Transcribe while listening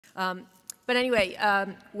But anyway,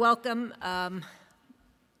 welcome.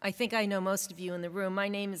 I think I know most of you in the room. My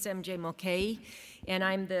name is MJ Mulcahy, and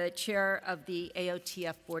I'm the chair of the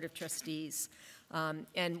AOTF Board of Trustees,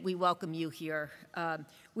 and we welcome you here.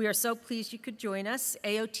 We are so pleased you could join us.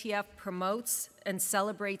 AOTF promotes and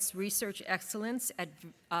celebrates research excellence at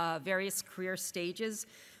various career stages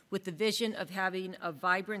with the vision of having a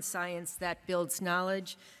vibrant science that builds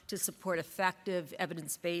knowledge to support effective,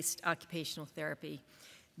 evidence-based occupational therapy.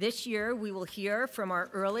 This year, we will hear from our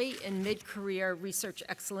early and mid-career research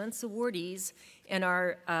excellence awardees and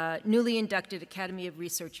our newly inducted Academy of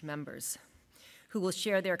Research members, who will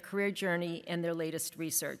share their career journey and their latest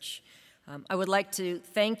research. I would like to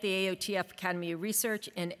thank the AOTF Academy of Research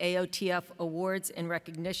and AOTF Awards and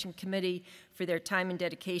Recognition Committee for their time and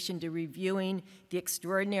dedication to reviewing the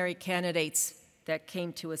extraordinary candidates that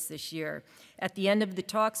came to us this year. At the end of the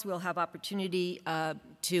talks, we'll have opportunity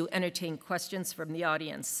to entertain questions from the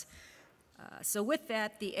audience. So with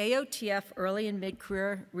that, the AOTF Early and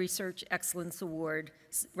Mid-Career Research Excellence Award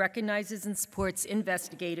recognizes and supports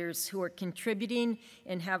investigators who are contributing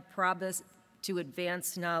and have promise to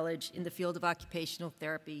advance knowledge in the field of occupational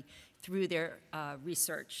therapy through their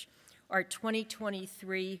research. Our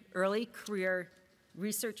 2023 Early Career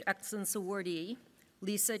Research Excellence Awardee,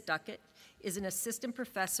 Lisa Duckett, is an assistant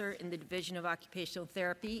professor in the Division of Occupational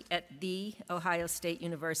Therapy at The Ohio State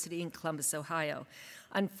University in Columbus, Ohio.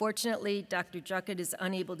 Unfortunately, Dr. Duckett is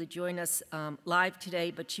unable to join us live today,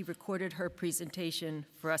 but she recorded her presentation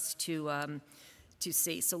for us to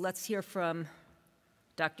see. So let's hear from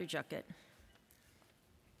Dr. Duckett.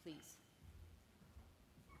 Please.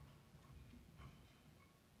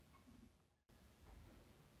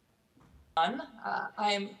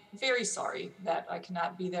 I am very sorry that I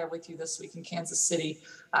cannot be there with you this week in Kansas City.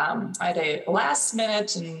 I had a last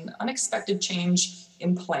minute and unexpected change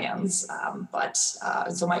in plans,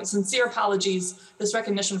 so my sincere apologies. This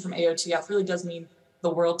recognition from AOTF really does mean the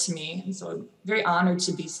world to me, and so I'm very honored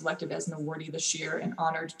to be selected as an awardee this year and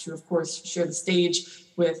honored to, of course, share the stage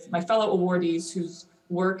with my fellow awardees whose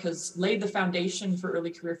work has laid the foundation for early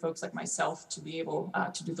career folks like myself to be able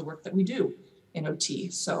to do the work that we do in OT.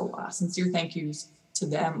 So sincere thank yous to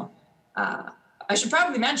them. I should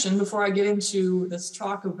probably mention before I get into this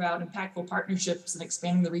talk about impactful partnerships and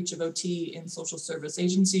expanding the reach of OT in social service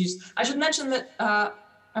agencies, I should mention that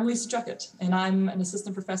I'm Lisa Duckett, and I'm an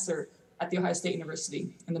assistant professor at The Ohio State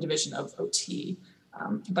University in the Division of OT.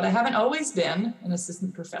 But I haven't always been an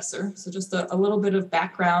assistant professor, so just a little bit of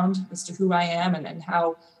background as to who I am and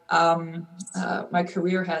how my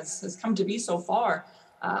career has come to be so far.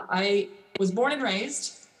 I was born and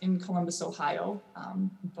raised in Columbus, Ohio,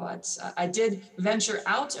 but I did venture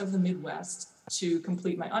out of the Midwest to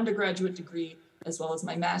complete my undergraduate degree as well as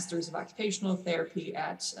my master's of occupational therapy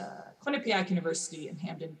at Quinnipiac University in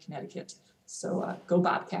Hamden, Connecticut. So go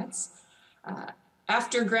Bobcats.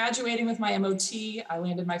 After graduating with my MOT, I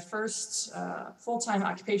landed my first full-time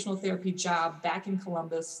occupational therapy job back in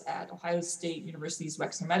Columbus at Ohio State University's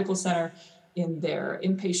Wexner Medical Center in their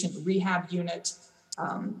inpatient rehab unit.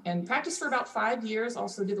 And practiced for about 5 years,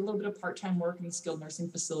 also did a little bit of part-time work in the skilled nursing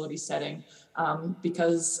facility setting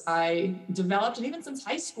because I developed, and even since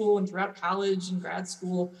high school and throughout college and grad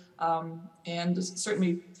school, and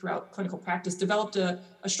certainly throughout clinical practice, developed a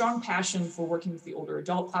strong passion for working with the older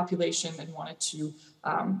adult population and wanted to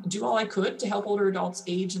do all I could to help older adults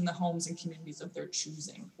age in the homes and communities of their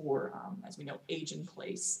choosing, or as we know, age in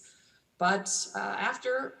place. But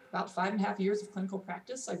after about 5.5 years of clinical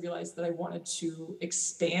practice, I realized that I wanted to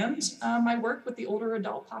expand my work with the older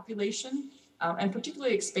adult population, and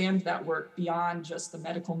particularly expand that work beyond just the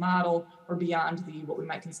medical model or beyond what we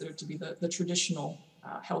might consider to be the traditional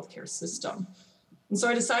healthcare system. And so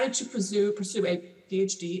I decided to pursue a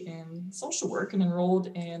PhD in social work and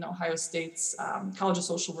enrolled in Ohio State's College of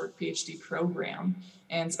Social Work PhD program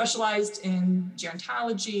and specialized in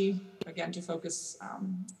gerontology, again, to focus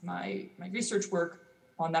my research work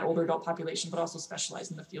on that older adult population, but also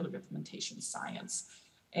specialized in the field of implementation science.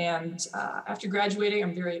 And after graduating,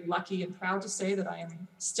 I'm very lucky and proud to say that I am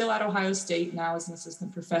still at Ohio State now as an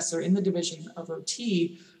assistant professor in the Division of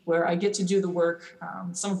OT, where I get to do the work,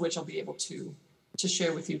 some of which I'll be able to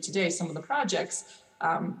share with you today, some of the projects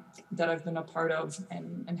that I've been a part of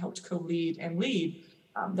and helped co-lead and lead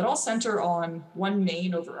that all center on one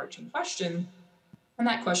main overarching question. And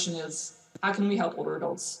that question is, how can we help older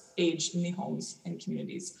adults age in the homes and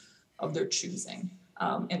communities of their choosing?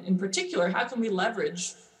 And in particular, how can we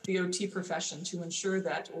leverage the OT profession to ensure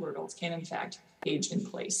that older adults can, in fact, age in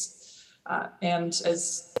place? And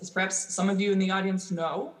as perhaps some of you in the audience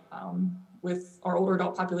know, with our older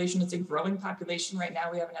adult population. It's a growing population. Right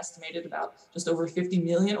now, we have an estimated about just over 50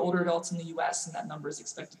 million older adults in the US, and that number is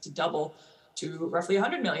expected to double to roughly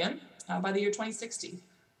 100 million by the year 2060.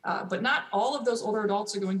 But not all of those older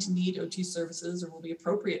adults are going to need OT services or will be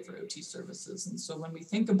appropriate for OT services. And so when we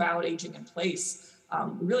think about aging in place,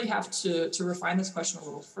 we really have to refine this question a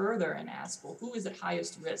little further and ask, well, who is at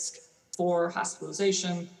highest risk for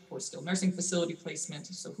hospitalization, for skilled nursing facility placement?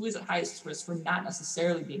 So who is at highest risk for not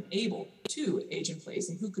necessarily being able to age in place,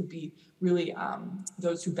 and who could be really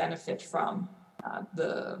those who benefit from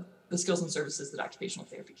the skills and services that occupational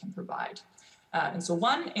therapy can provide? And so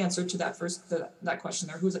one answer to that question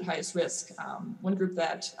there, who's at highest risk, one group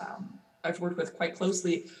that I've worked with quite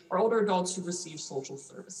closely are older adults who receive social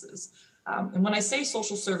services. And when I say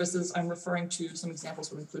social services, I'm referring to some examples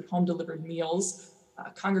that include home delivered meals,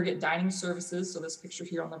 congregate dining services. So this picture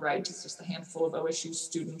here on the right is just a handful of OSU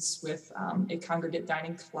students with a congregate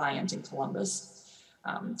dining client in Columbus.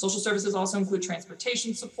 Social services also include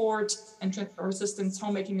transportation support or assistance,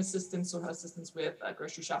 homemaking assistance, or assistance with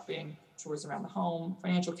grocery shopping, chores around the home,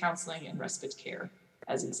 financial counseling, and respite care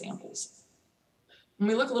as examples. When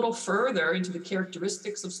we look a little further into the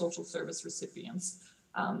characteristics of social service recipients,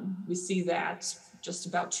 we see that just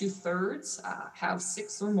about 2/3 have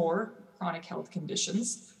 6 or more chronic health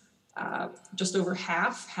conditions. Just over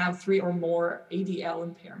half have 3 or more ADL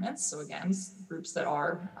impairments. So again, groups that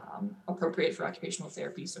are appropriate for occupational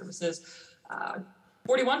therapy services.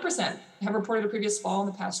 41% have reported a previous fall in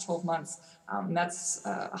the past 12 months. And that's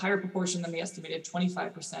a higher proportion than the estimated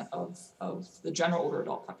 25% of the general older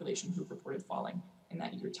adult population who've reported falling in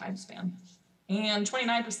that year time span. And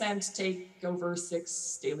 29% take over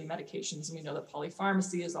 6 daily medications. And we know that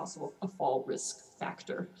polypharmacy is also a fall risk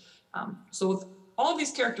factor. So with all of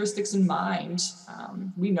these characteristics in mind,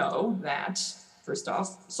 we know that, first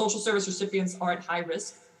off, social service recipients are at high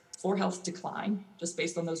risk for health decline, just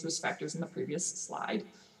based on those risk factors in the previous slide.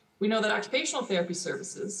 We know that occupational therapy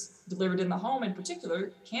services delivered in the home in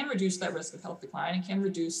particular can reduce that risk of health decline and can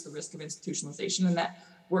reduce the risk of institutionalization. And that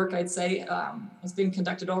work, I'd say, has been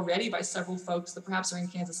conducted already by several folks that perhaps are in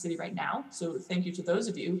Kansas City right now. So thank you to those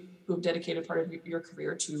of you who have dedicated part of your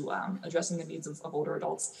career to addressing the needs of older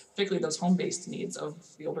adults, particularly those home-based needs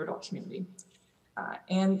of the older adult community.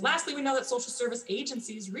 And lastly, we know that social service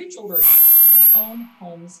agencies reach older adults in their own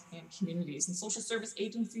homes and communities. And social service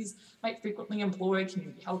agencies might frequently employ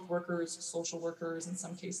community health workers, social workers, in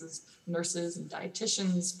some cases, nurses and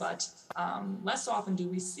dietitians, but less often do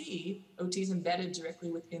we see OTs embedded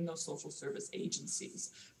directly within those social service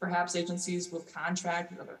agencies. Perhaps agencies will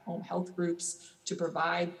contract with other home health groups to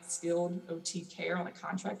provide skilled OT care on a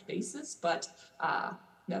contract basis, but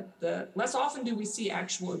less often do we see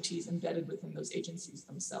actual OTs embedded within those agencies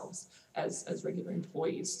themselves as regular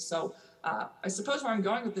employees. So I suppose where I'm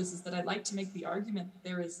going with this is that I'd like to make the argument that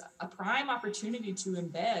there is a prime opportunity to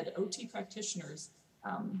embed OT practitioners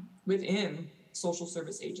within social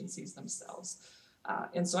service agencies themselves.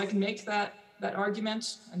 And so I can make that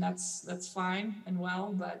argument, and that's fine and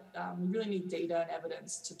well, but we really need data and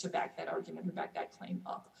evidence to back that argument or back that claim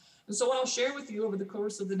up. And so what I'll share with you over the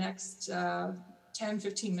course of the next 10,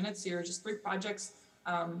 15 minutes here, just 3 projects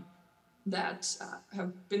that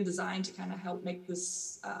have been designed to kind of help make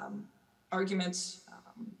this argument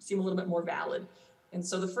seem a little bit more valid. And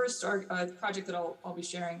so the first project that I'll be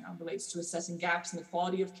sharing relates to assessing gaps in the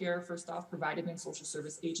quality of care, first off, provided in social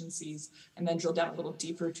service agencies, and then drill down a little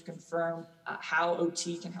deeper to confirm how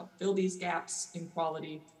OT can help fill these gaps in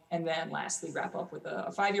quality. And then lastly, wrap up with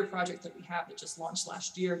a 5-year project that we have that just launched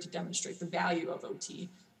last year to demonstrate the value of OT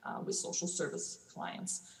with social service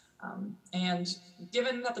clients. And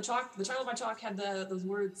given that the title of my talk had those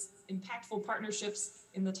words, impactful partnerships,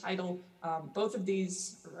 in the title, both of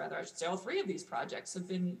these, or rather I should say all 3 of these projects have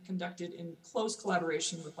been conducted in close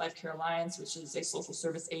collaboration with Life Care Alliance, which is a social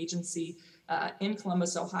service agency in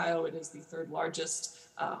Columbus, Ohio. It is the 3rd largest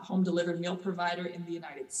home delivered meal provider in the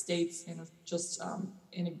United States, and just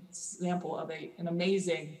an example of an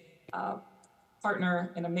amazing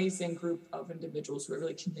partner, an amazing group of individuals who are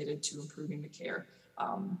really committed to improving the care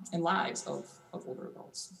and lives of older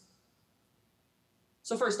adults.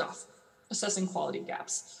 So first off, assessing quality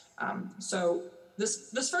gaps. So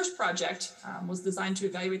this first project was designed to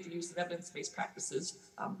evaluate the use of evidence-based practices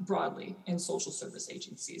broadly in social service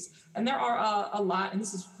agencies. And there are a lot, and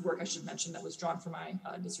this is work I should mention that was drawn from my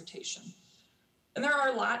dissertation. And there are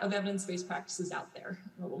a lot of evidence-based practices out there.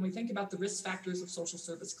 When we think about the risk factors of social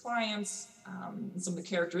service clients, and some of the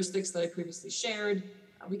characteristics that I previously shared,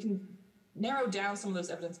 we can narrow down some of those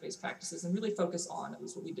evidence-based practices and really focus on, at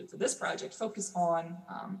least what we did for this project, focus on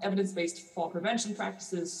evidence-based fall prevention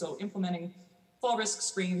practices. So implementing fall risk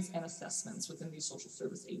screens and assessments within these social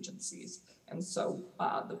service agencies. And so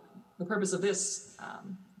the purpose of this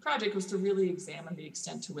project was to really examine the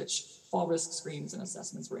extent to which fall risk screens and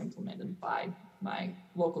assessments were implemented by my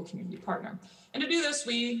local community partner. And to do this,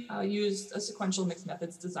 we used a sequential mixed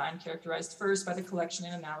methods design characterized first by the collection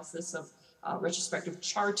and analysis of retrospective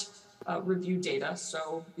chart review data.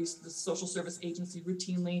 So the social service agency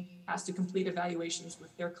routinely has to complete evaluations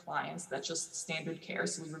with their clients. That's just standard care.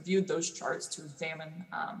 So we reviewed those charts to examine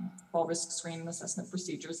fall risk screening assessment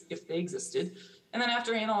procedures if they existed. And then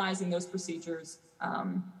after analyzing those procedures,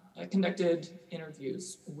 conducted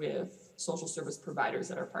interviews with social service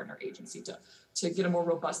providers at our partner agency to get a more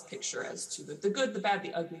robust picture as to the good, the bad,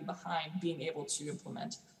 the ugly behind being able to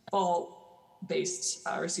implement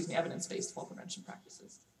evidence-based fall prevention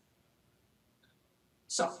practices.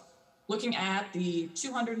 So looking at the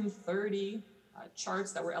 230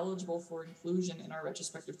 charts that were eligible for inclusion in our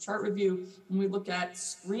retrospective chart review, when we look at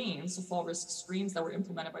screens, so fall risk screens that were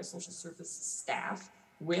implemented by social service staff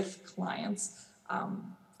with clients,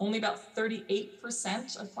 only about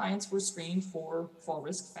 38% of clients were screened for fall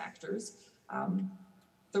risk factors.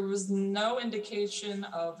 There was no indication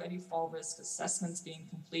of any fall risk assessments being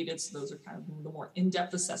completed, so those are kind of the more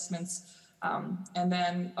in-depth assessments. And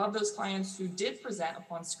then of those clients who did present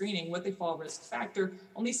upon screening with a fall risk factor,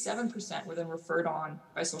 only 7% were then referred on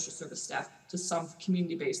by social service staff to some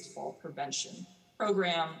community-based fall prevention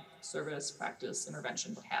program, service, practice,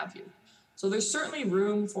 intervention, what have you. So there's certainly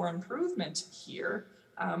room for improvement here.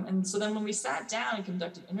 And so then when we sat down and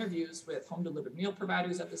conducted interviews with home delivered meal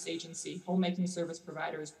providers at this agency, homemaking service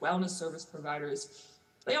providers, wellness service providers,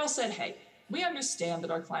 they all said, hey, we understand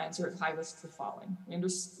that our clients are at high risk for falling. We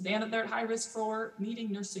understand that they're at high risk for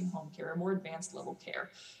needing nursing home care or more advanced level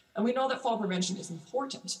care. And we know that fall prevention is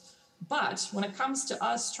important. But when it comes to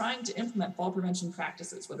us trying to implement fall prevention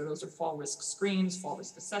practices, whether those are fall risk screens, fall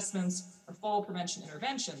risk assessments, or fall prevention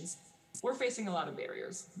interventions, we're facing a lot of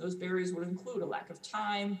barriers. Those barriers would include a lack of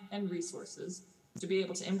time and resources to be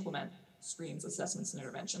able to implement screens, assessments, and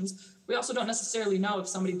interventions. We also don't necessarily know if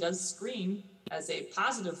somebody does screen as a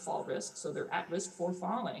positive fall risk, so they're at risk for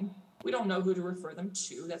falling. We don't know who to refer them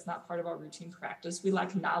to. That's not part of our routine practice. We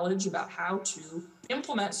lack knowledge about how to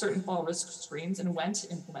implement certain fall risk screens and when to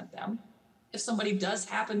implement them. If somebody does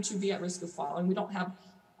happen to be at risk of falling, we don't have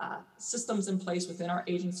systems in place within our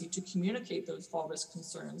agency to communicate those fall risk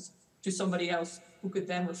concerns to somebody else who could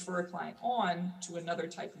then refer a client on to another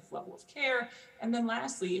type of level of care. And then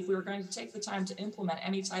lastly, if we were going to take the time to implement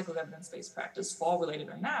any type of evidence-based practice, fall related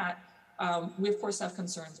or not, we of course have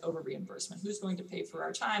concerns over reimbursement. Who's going to pay for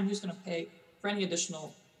our time? Who's going to pay for any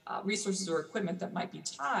additional resources or equipment that might be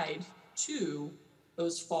tied to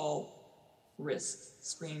those fall risk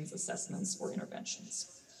screens, assessments, or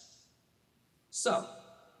interventions? So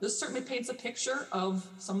this certainly paints a picture of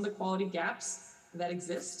some of the quality gaps that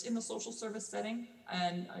exist in the social service setting.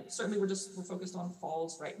 And certainly we're focused on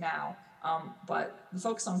falls right now, but the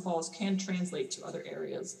focus on falls can translate to other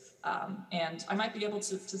areas. And I might be able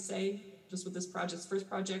to say, just with this first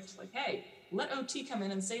project, like, hey, let OT come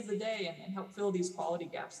in and save the day and help fill these quality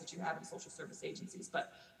gaps that you have in social service agencies.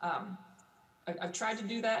 But I've tried to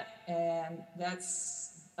do that, and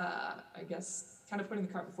that's, I guess, kind of putting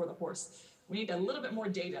the cart before the horse. We need a little bit more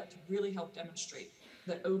data to really help demonstrate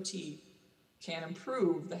that OT can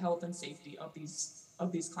improve the health and safety of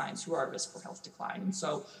these clients who are at risk for health decline. And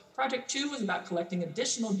so project 2 was about collecting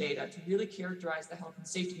additional data to really characterize the health and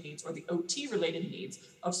safety needs, or the OT related needs,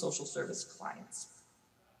 of social service clients.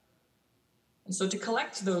 And so to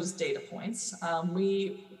collect those data points,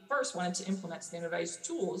 we first wanted to implement standardized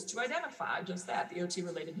tools to identify just that, the OT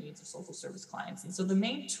related needs of social service clients. And so the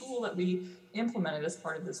main tool that we implemented as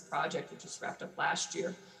part of this project, which was wrapped up last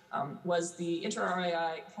year, was the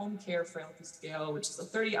Inter-RAI Home Care Frailty Scale, which is a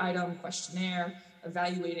 30-item questionnaire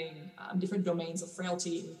evaluating different domains of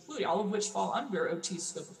frailty, including all of which fall under OT's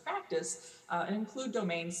scope of practice, and include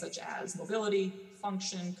domains such as mobility,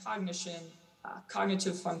 function, cognition,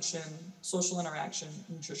 cognitive function, social interaction,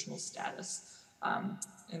 nutritional status.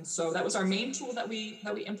 And so that was our main tool that we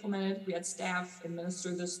implemented. We had staff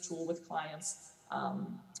administer this tool with clients.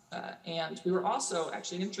 And we were also,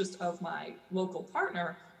 actually, in interest of my local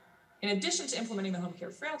partner, in addition to implementing the home care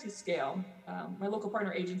frailty scale, my local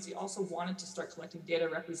partner agency also wanted to start collecting data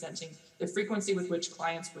representing the frequency with which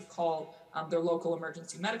clients would call their local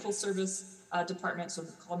emergency medical service department, so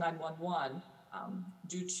call 911,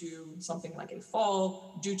 due to something like a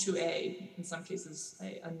fall, due to in some cases,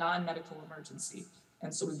 a non-medical emergency.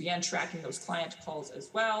 And so we began tracking those client calls as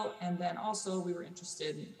well. And then also we were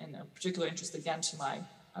interested in a particular interest, again, to my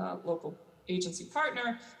local agency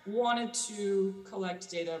partner wanted to collect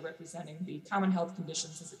data representing the common health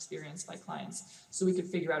conditions as experienced by clients, so we could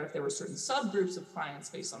figure out if there were certain subgroups of clients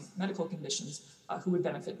based on medical conditions who would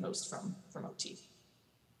benefit most from OT.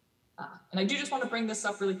 And I do just want to bring this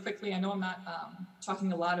up really quickly. I know I'm not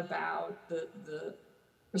talking a lot about the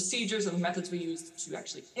procedures and the methods we use to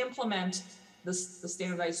actually implement the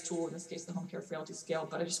standardized tool, in this case, the home care frailty scale,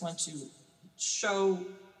 but I just want to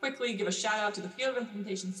quickly give a shout out to the field of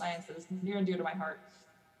implementation science that is near and dear to my heart.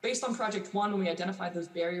 Based on Project One, when we identified those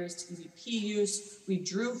barriers to EVP use, we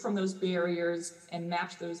drew from those barriers and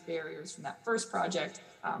mapped those barriers from that first project,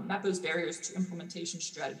 mapped those barriers to implementation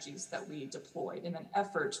strategies that we deployed in an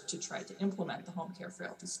effort to try to implement the home care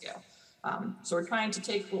frailty scale. So we're trying to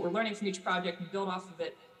take what we're learning from each project and build off of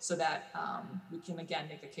it so that we can, again,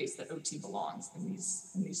 make a case that OT belongs in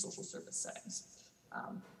these social service settings.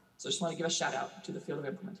 So I just want to give a shout out to the field of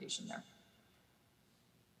implementation there.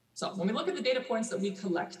 So when we look at the data points that we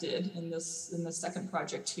collected in this second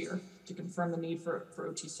project here to confirm the need for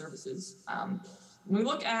OT services, when we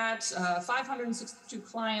look at 562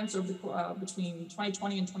 clients over between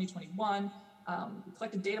 2020 and 2021, we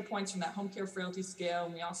collected data points from that home care frailty scale,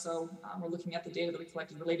 and we also were looking at the data that we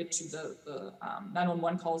collected related to the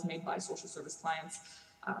 911 calls made by social service clients.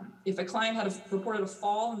 If a client had reported a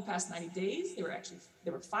fall in the past 90 days, they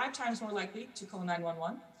were 5 times more likely to call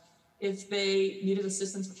 911. If they needed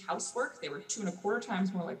assistance with housework, they were 2.25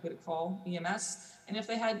 times more likely to call EMS. And if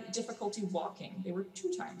they had difficulty walking, they were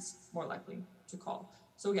 2 times more likely to call.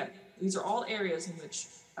 So again, these are all areas in which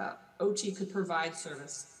OT could provide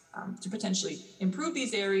service to potentially improve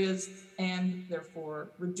these areas and therefore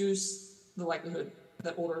reduce the likelihood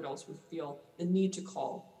that older adults would feel the need to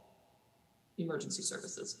call emergency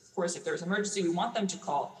services. Of course, if there's an emergency, we want them to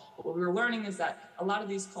call, but what we were learning is that a lot of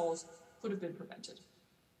these calls could have been prevented,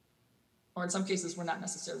 or in some cases were not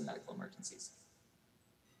necessarily medical emergencies.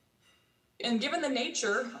 And given the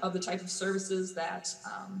nature of the type of services that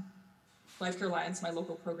Life Care Alliance, my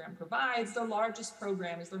local program, provides, their largest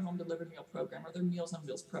program is their home delivered meal program or their Meals on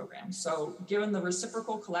Wheels program. So given the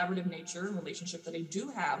reciprocal collaborative nature and relationship that I do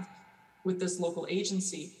have with this local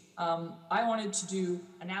agency, I wanted to do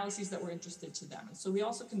analyses that were interested to them. And so we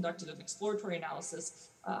also conducted an exploratory analysis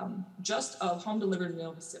just of home delivered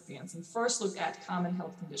meal recipients and first looked at common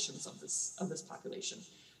health conditions of this population.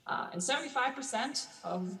 And 75%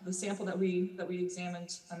 of the sample that we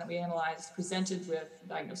examined and that we analyzed presented with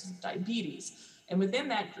diagnosis of diabetes. And within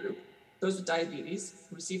that group, those with diabetes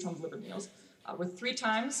who received home delivered meals were 3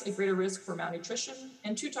 times a greater risk for malnutrition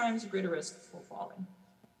and 2 times a greater risk for falling.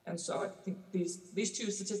 And so I think these 2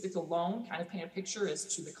 statistics alone kind of paint a picture as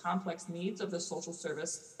to the complex needs of the social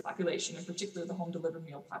service population, in particular the home delivered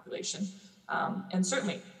meal population. And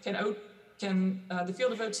certainly, can the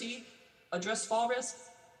field of OT address fall risk?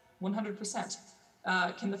 100%.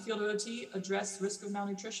 Can the field of OT address risk of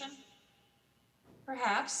malnutrition?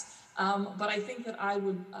 Perhaps, but I think that I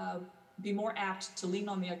would be more apt to lean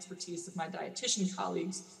on the expertise of my dietitian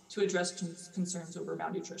colleagues to address concerns over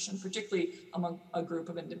malnutrition, particularly among a group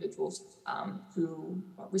of individuals who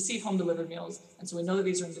receive home delivered meals. And so we know that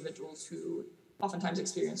these are individuals who oftentimes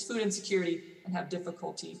experience food insecurity and have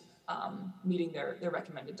difficulty meeting their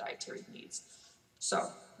recommended dietary needs.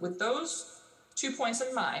 So with those 2 points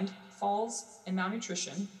in mind, falls and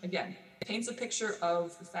malnutrition, again, paints a picture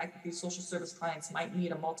of the fact that these social service clients might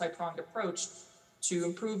need a multi-pronged approach to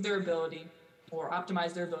improve their ability or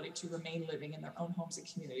optimize their ability to remain living in their own homes and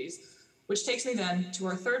communities, which takes me then to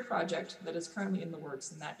our third project that is currently in the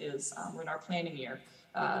works, and that is, we're in our planning year.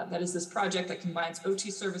 That is this project that combines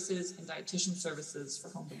OT services and dietitian services for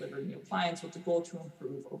home delivered meal clients with the goal to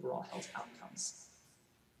improve overall health outcomes.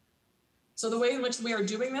 So the way in which we are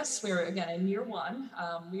doing this, we are, again, in year 1,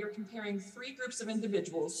 we are comparing 3 groups of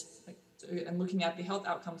individuals and looking at the health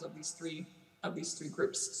outcomes of these three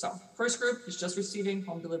groups. So first group is just receiving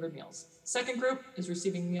home delivered meals. Second group is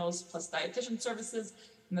receiving meals plus dietitian services.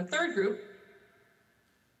 And the third group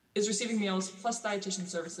is receiving meals plus dietitian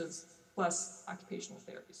services plus occupational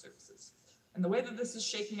therapy services. And the way that this is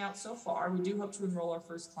shaking out so far, we do hope to enroll our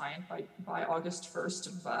first client by August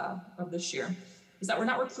 1st of this year, is that we're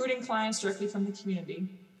not recruiting clients directly from the community.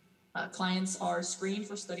 Clients are screened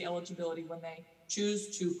for study eligibility when they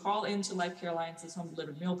choose to call into Life Care Alliance's home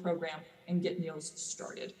delivered meal program and get meals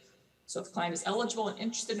started. So if the client is eligible and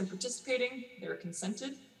interested in participating, they're consented,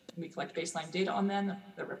 and we collect baseline data on them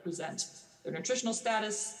that represent their nutritional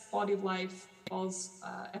status, quality of life, falls,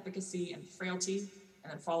 efficacy, and frailty,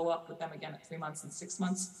 and then follow up with them again at 3 months and 6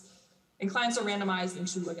 months. And clients are randomized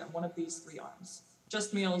into, again, one of these 3 arms: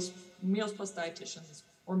 just meals, meals plus dietitians,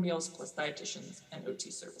 or meals plus dietitians and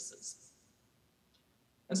OT services.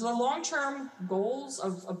 And so the long-term goals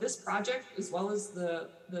of this project, as well as the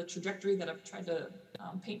trajectory that I've tried to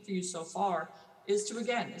paint for you so far, is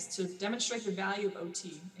to demonstrate the value of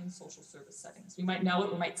OT in social service settings. We might know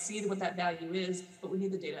it, we might see what that value is, but we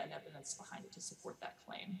need the data and evidence behind it to support that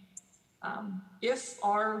claim. If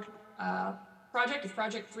our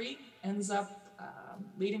Project 3 ends up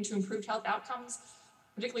leading to improved health outcomes,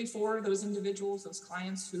 particularly for those individuals, those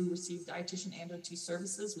clients who receive dietitian and OT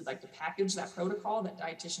services, we'd like to package that protocol, that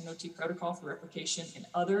dietitian OT protocol, for replication in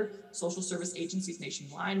other social service agencies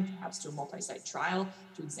nationwide, perhaps to a multi-site trial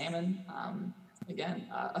to examine,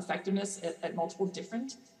 effectiveness at multiple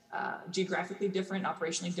different, geographically different,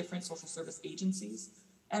 operationally different social service agencies.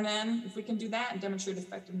 And then if we can do that and demonstrate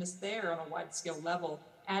effectiveness there on a wide scale level,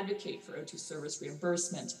 advocate for OT service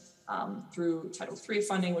reimbursement through Title III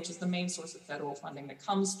funding, which is the main source of federal funding that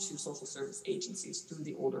comes to social service agencies through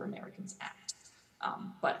the Older Americans Act.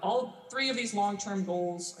 But all three of these long-term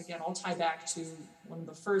goals, again, all tie back to one of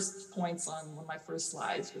the first points on one of my first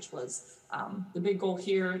slides, which was the big goal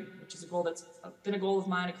here, which is a goal that's been a goal of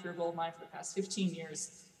mine, a career goal of mine for the past 15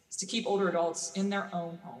 years, is to keep older adults in their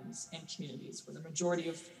own homes and communities where the majority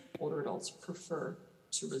of older adults prefer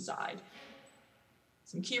to reside.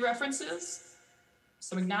 Some key references,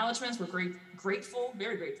 some acknowledgements. We're very grateful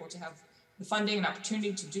to have the funding and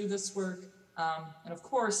opportunity to do this work. And of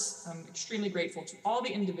course, I'm extremely grateful to all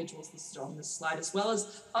the individuals listed on this slide, as well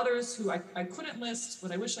as others who I couldn't list,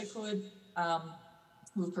 but I wish I could,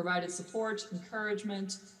 who have provided support,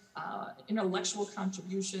 encouragement, intellectual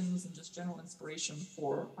contributions, and just general inspiration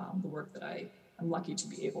for the work that I am lucky to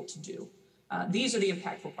be able to do. These are the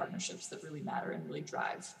impactful partnerships that really matter and really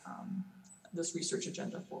drive this research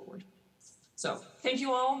agenda forward. So thank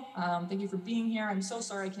you all. Thank you for being here. I'm so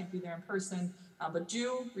sorry I can't be there in person, but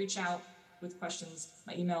do reach out with questions.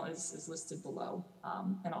 My email is listed below.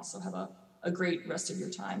 And also have a great rest of your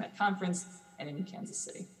time at conference and in Kansas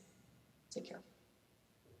City. Take care.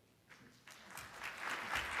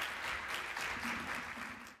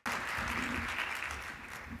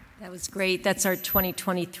 That was great. That's our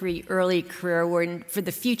 2023 Early Career Award. And for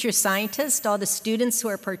the Future Scientist, all the students who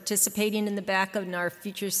are participating in the back of our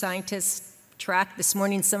Future Scientist track this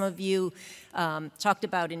morning, some of you talked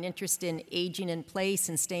about an interest in aging in place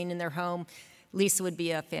and staying in their home. Lisa would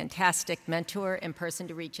be a fantastic mentor and person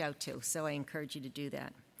to reach out to, so I encourage you to do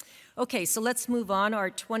that. Okay, so let's move on.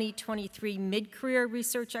 Our 2023 Mid-Career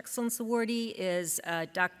Research Excellence Awardee is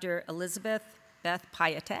Dr. Elizabeth Beth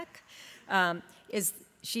Piatek.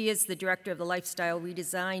 She is the director of the Lifestyle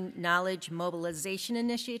Redesign Knowledge Mobilization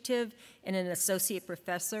Initiative and an associate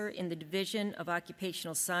professor in the Division of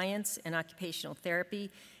Occupational Science and Occupational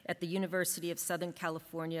Therapy at the University of Southern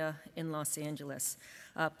California in Los Angeles.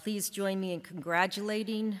 Please join me in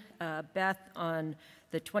congratulating Beth on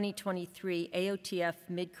the 2023 AOTF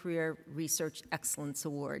Mid-Career Research Excellence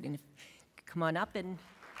Award. And come on up, and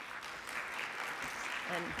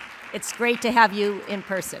it's great to have you in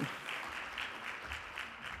person.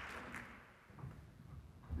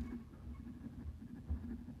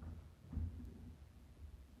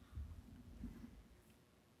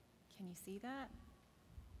 See that?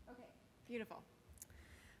 Okay, beautiful.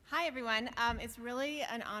 Hi, everyone. It's really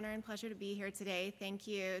an honor and pleasure to be here today. Thank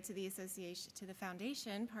you to the association, to the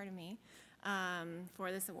foundation, pardon me,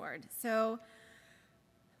 for this award. So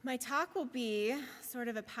my talk will be sort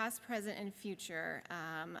of a past, present, and future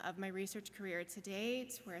of my research career to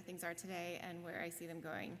date, where things are today, and where I see them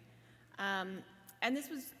going. And this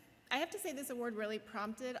was, I have to say, this award really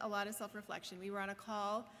prompted a lot of self-reflection. We were on a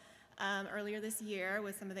call earlier this year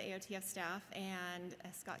with some of the AOTF staff, and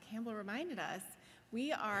as Scott Campbell reminded us,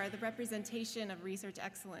 we are the representation of research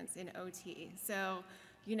excellence in OT. So,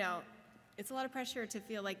 you know, it's a lot of pressure to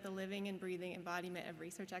feel like the living and breathing embodiment of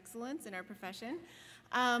research excellence in our profession.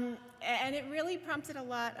 And it really prompted a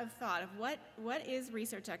lot of thought of what is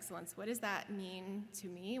research excellence? What does that mean to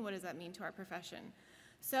me? What does that mean to our profession?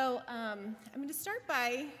 So I'm going to start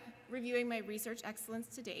by reviewing my research excellence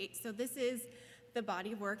to date. So this is the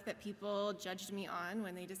body of work that people judged me on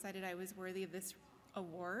when they decided I was worthy of this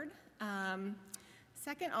award.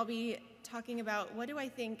 Second, I'll be talking about what do I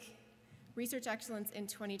think research excellence in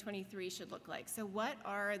 2023 should look like. So what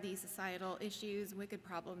are the societal issues, wicked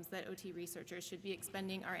problems that OT researchers should be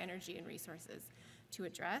expending our energy and resources to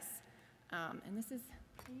address? And this is,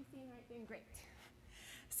 are you seeing the right thing? Great.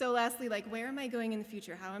 So lastly, like, where am I going in the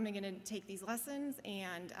future? How am I going to take these lessons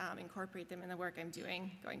and incorporate them in the work I'm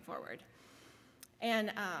doing going forward?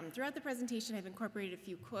 And throughout the presentation, I've incorporated a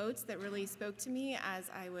few quotes that really spoke to me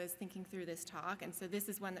as I was thinking through this talk. And so this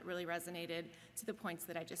is one that really resonated to the points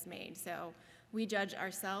that I just made. So we judge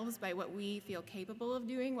ourselves by what we feel capable of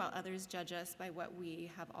doing, while others judge us by what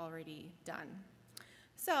we have already done.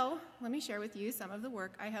 So let me share with you some of the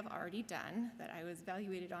work I have already done that I was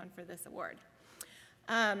evaluated on for this award.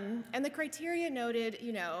 And the criteria noted,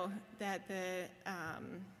 that the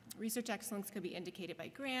research excellence could be indicated by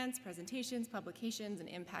grants, presentations, publications, and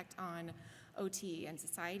impact on OT and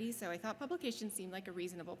society. So I thought publications seemed like a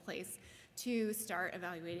reasonable place to start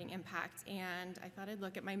evaluating impact. And I thought I'd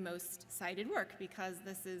look at my most cited work, because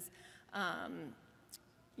this is,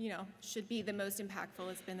 should be the most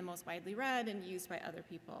impactful. It's been the most widely read and used by other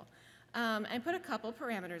people. I put a couple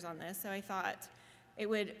parameters on this. So I thought it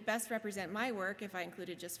would best represent my work if I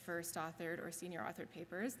included just first authored or senior authored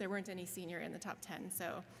papers. There weren't any senior in the top 10,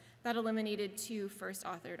 so that eliminated 2 first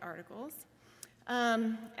authored articles.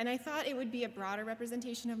 And I thought it would be a broader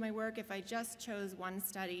representation of my work if I just chose one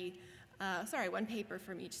paper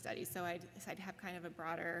from each study. So I'd have kind of a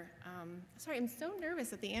broader, sorry, I'm so nervous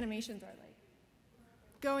that the animations are like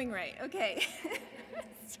going right, okay.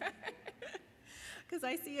 Because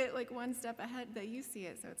I see it like one step ahead that you see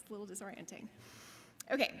it, so it's a little disorienting.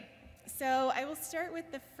 Okay, so I will start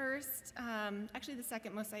with the first, actually the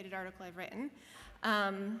second most cited article I've written.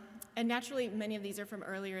 And naturally, many of these are from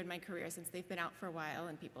earlier in my career, since they've been out for a while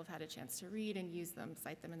and people have had a chance to read and use them,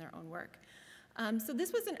 cite them in their own work. So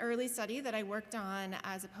this was an early study that I worked on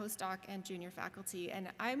as a postdoc and junior faculty, and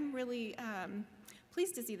I'm really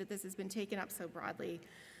pleased to see that this has been taken up so broadly.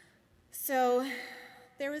 So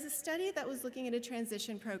there was a study that was looking at a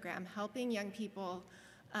transition program helping young people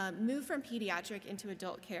move from pediatric into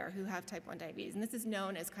adult care who have type 1 diabetes. And this is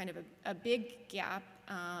known as kind of a big gap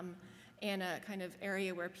and a kind of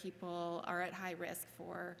area where people are at high risk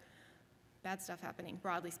for bad stuff happening,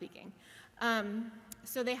 broadly speaking.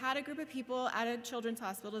 So they had a group of people at a children's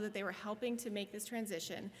hospital that they were helping to make this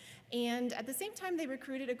transition. And at the same time, they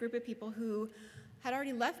recruited a group of people who had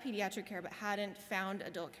already left pediatric care but hadn't found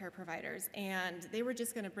adult care providers. And they were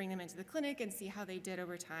just going to bring them into the clinic and see how they did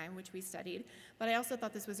over time, which we studied. But I also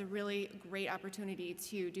thought this was a really great opportunity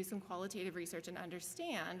to do some qualitative research and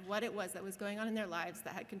understand what it was that was going on in their lives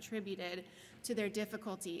that had contributed to their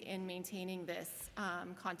difficulty in maintaining this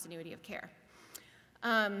continuity of care.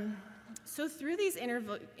 So through these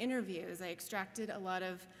interviews, I extracted a lot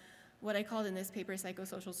of what I called in this paper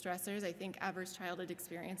psychosocial stressors. I think adverse childhood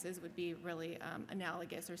experiences would be really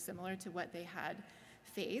analogous or similar to what they had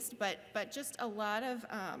faced, but just a lot of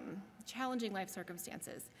challenging life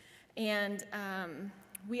circumstances. And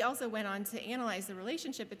we also went on to analyze the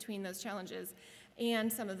relationship between those challenges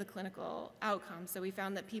and some of the clinical outcomes. So we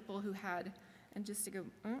found that people who had, and just to go,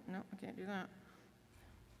 oh, no, I can't do that.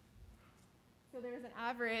 So there was an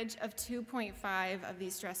average of 2.5 of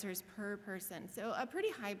these stressors per person, so a pretty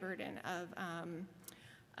high burden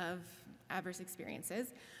of adverse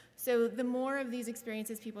experiences. So the more of these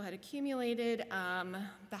experiences people had accumulated,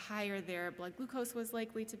 the higher their blood glucose was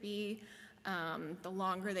likely to be, the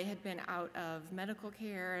longer they had been out of medical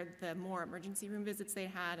care, the more emergency room visits they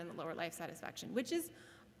had, and the lower life satisfaction, which is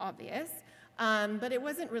obvious. But it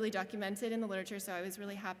wasn't really documented in the literature, so I was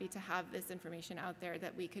really happy to have this information out there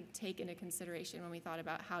that we could take into consideration when we thought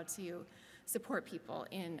about how to support people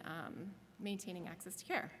in maintaining access to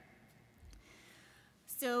care.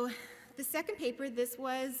 So the second paper, this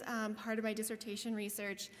was part of my dissertation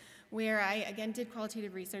research, where I, again, did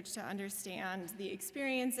qualitative research to understand the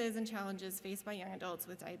experiences and challenges faced by young adults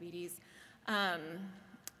with diabetes.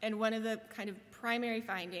 And one of the kind of primary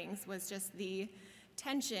findings was just the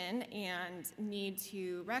tension and need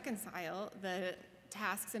to reconcile the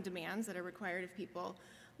tasks and demands that are required of people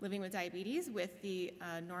living with diabetes with the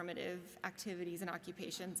normative activities and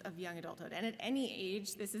occupations of young adulthood. And at any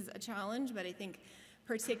age, this is a challenge, but I think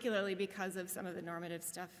particularly because of some of the normative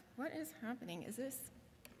stuff. What is happening? Is this?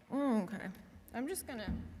 Oh, okay. I'm just gonna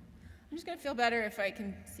feel better if I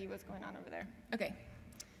can see what's going on over there. Okay.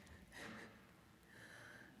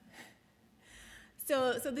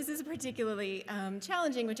 So this is particularly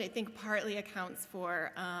challenging, which I think partly accounts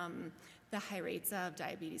for the high rates of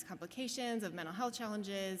diabetes complications, of mental health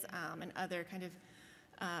challenges, and other kind of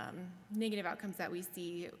negative outcomes that we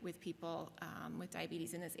see with people with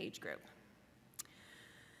diabetes in this age group.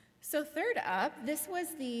 So third up, this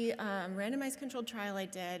was the randomized controlled trial I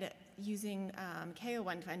did using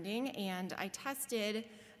KO1 funding, and I tested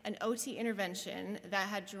an OT intervention that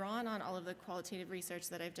had drawn on all of the qualitative research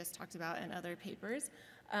that I've just talked about in other papers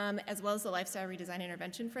as well as the Lifestyle Redesign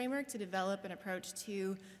Intervention Framework to develop an approach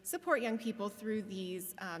to support young people through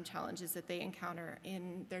these challenges that they encounter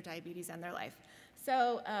in their diabetes and their life.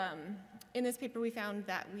 So in this paper, we found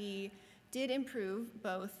that we did improve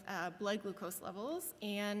both blood glucose levels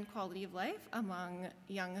and quality of life among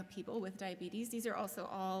young people with diabetes. These are also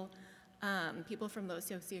all people from low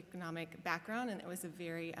socioeconomic background, and it was a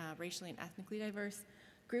very racially and ethnically diverse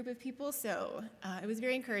group of people. So it was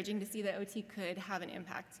very encouraging to see that OT could have an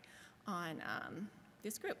impact on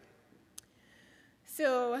this group.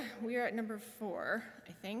 So we are at number 4,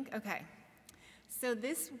 I think. Okay. So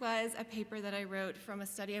this was a paper that I wrote from a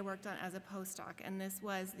study I worked on as a postdoc, and this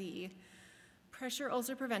was the pressure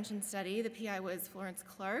ulcer prevention study. The PI was Florence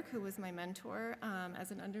Clark, who was my mentor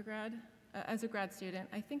as an undergrad, as a grad student.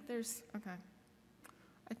 I think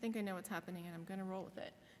I think I know what's happening, and I'm going to roll with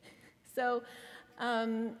it. So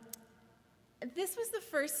this was the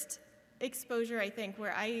first exposure, I think,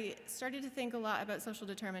 where I started to think a lot about social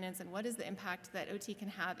determinants and what is the impact that OT can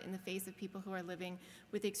have in the face of people who are living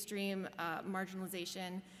with extreme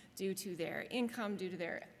marginalization due to their income, due to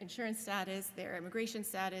their insurance status, their immigration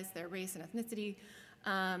status, their race and ethnicity.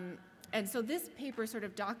 And so this paper sort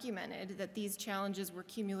of documented that these challenges were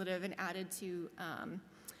cumulative and added to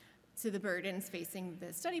the burdens facing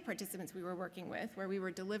the study participants we were working with, where we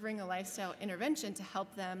were delivering a lifestyle intervention to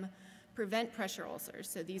help them prevent pressure ulcers.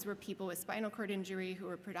 So these were people with spinal cord injury who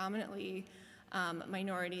were predominantly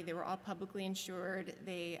minority. They were all publicly insured.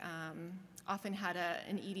 They often had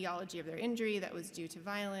an etiology of their injury that was due to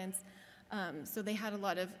violence. So they had a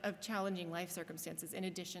lot of challenging life circumstances in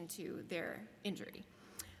addition to their injury.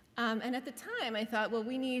 And at the time, I thought, well,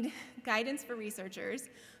 we need guidance for researchers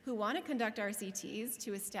who want to conduct RCTs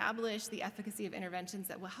to establish the efficacy of interventions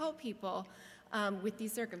that will help people with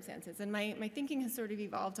these circumstances. And my thinking has sort of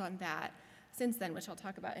evolved on that since then, which I'll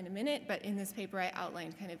talk about in a minute. But in this paper, I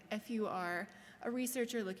outlined kind of if you are a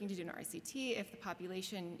researcher looking to do an RCT, if the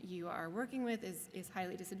population you are working with is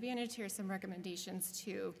highly disadvantaged, here are some recommendations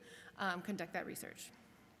to conduct that research.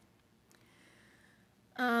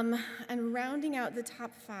 And rounding out the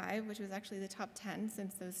top 5, which was actually the top 10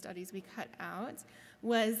 since those studies we cut out,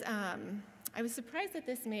 was I was surprised that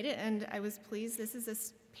this made it, and I was pleased. This is a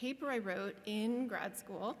paper I wrote in grad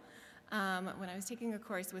school when I was taking a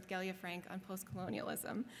course with Galia Frank on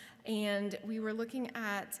post-colonialism, and we were looking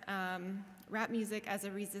at rap music as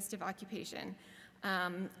a resistive occupation.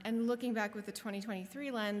 And looking back with the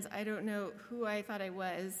 2023 lens, I don't know who I thought I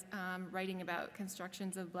was writing about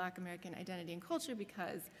constructions of Black American identity and culture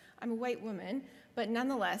because I'm a white woman, but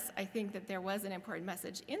nonetheless, I think that there was an important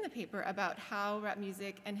message in the paper about how rap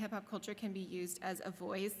music and hip-hop culture can be used as a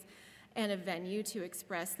voice and a venue to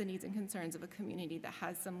express the needs and concerns of a community that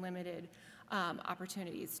has some limited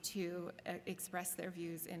opportunities to express their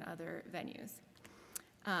views in other venues.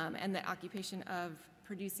 And the occupation of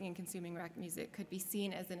producing and consuming rap music could be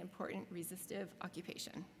seen as an important resistive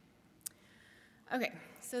occupation. Okay,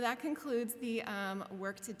 so that concludes the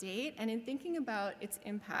work to date, and in thinking about its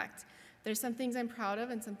impact, there's some things I'm proud of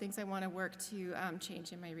and some things I want to work to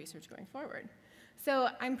change in my research going forward. So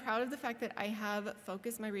I'm proud of the fact that I have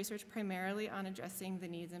focused my research primarily on addressing the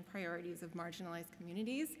needs and priorities of marginalized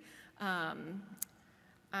communities.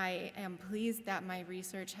 I am pleased that my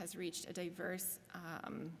research has reached a diverse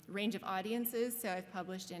range of audiences. So I've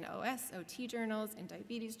published in OS, OT journals, in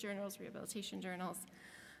diabetes journals, rehabilitation journals.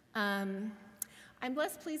 I'm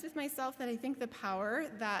less pleased with myself that I think the power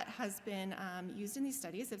that has been used in these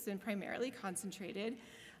studies has been primarily concentrated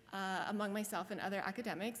among myself and other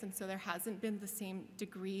academics, and so there hasn't been the same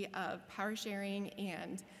degree of power sharing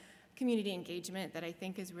and community engagement that I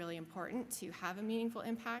think is really important to have a meaningful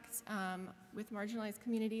impact with marginalized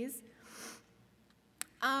communities.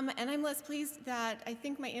 And I'm less pleased that I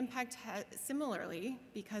think my impact has, similarly,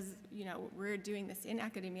 because we're doing this in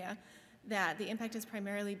academia, that the impact has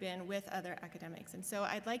primarily been with other academics. And so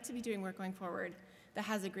I'd like to be doing work going forward that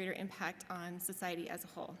has a greater impact on society as a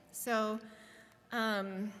whole. So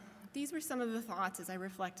these were some of the thoughts as I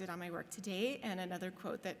reflected on my work to date, and another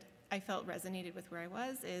quote that I felt resonated with where I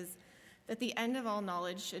was is that the end of all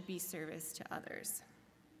knowledge should be service to others.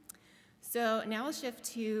 So now I'll shift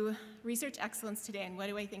to research excellence today, and what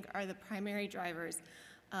do I think are the primary drivers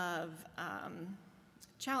of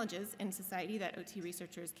challenges in society that OT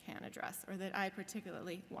researchers can address, or that I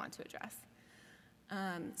particularly want to address.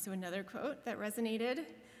 So another quote that resonated,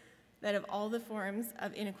 that of all the forms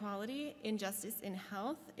of inequality, injustice in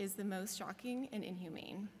health is the most shocking and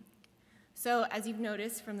inhumane. So as you've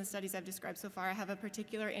noticed from the studies I've described so far, I have a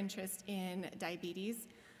particular interest in diabetes,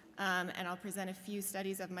 and I'll present a few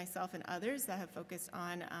studies of myself and others that have focused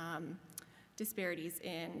on disparities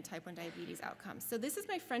in type 1 diabetes outcomes. So this is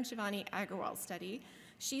my friend Shivani Agarwal's study.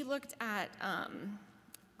 She looked at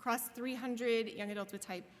across 300 young adults with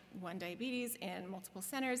type 1 diabetes in multiple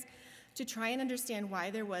centers to try and understand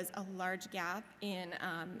why there was a large gap in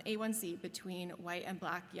A1C between white and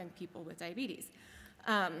black young people with diabetes.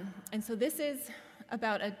 And so this is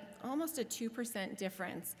about almost a 2%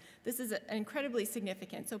 difference. This is incredibly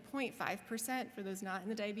significant. So 0.5% for those not in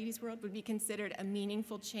the diabetes world would be considered a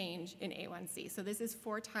meaningful change in A1C. So this is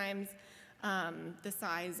 4 times the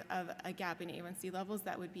size of a gap in A1C levels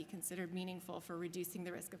that would be considered meaningful for reducing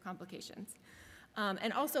the risk of complications.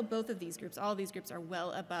 And also both of these groups, all of these groups are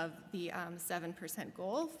well above the 7%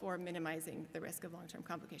 goal for minimizing the risk of long-term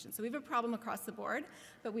complications. So we have a problem across the board,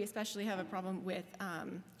 but we especially have a problem with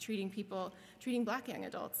treating black young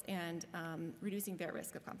adults and reducing their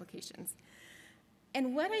risk of complications.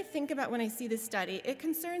 And what I think about when I see this study, it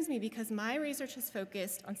concerns me because my research has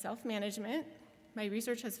focused on self-management, my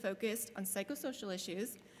research has focused on psychosocial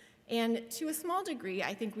issues, and to a small degree,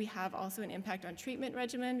 I think we have also an impact on treatment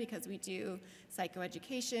regimen because we do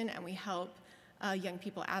psychoeducation and we help young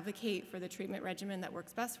people advocate for the treatment regimen that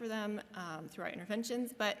works best for them through our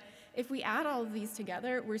interventions. But if we add all of these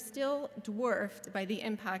together, we're still dwarfed by the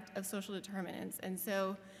impact of social determinants. And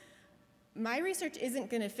so my research isn't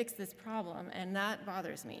going to fix this problem, and that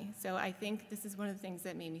bothers me. So I think this is one of the things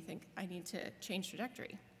that made me think I need to change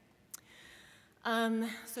trajectory.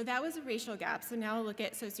 So that was a racial gap. So now I'll look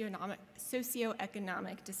at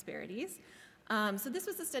socioeconomic disparities. So this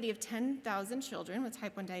was a study of 10,000 children with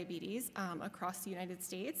type 1 diabetes across the United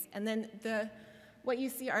States. And then what you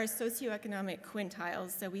see are socioeconomic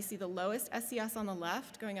quintiles. So we see the lowest SES on the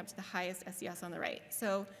left going up to the highest SES on the right.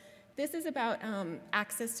 So this is about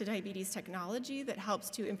access to diabetes technology that helps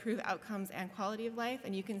to improve outcomes and quality of life.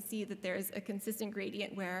 And you can see that there's a consistent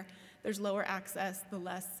gradient where there's lower access, the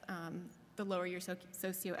lower your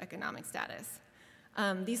socioeconomic status.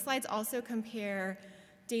 These slides also compare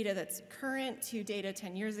data that's current to data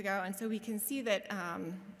 10 years ago, and so we can see that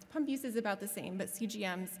pump use is about the same, but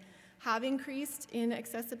CGMs have increased in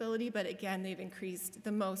accessibility, but again, they've increased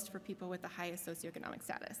the most for people with the highest socioeconomic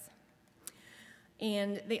status.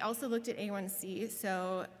 And they also looked at A1C,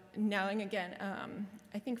 so knowing again,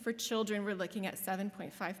 I think for children, we're looking at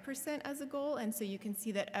 7.5% as a goal, and so you can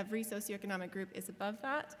see that every socioeconomic group is above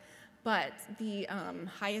that. But the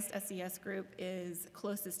highest SES group is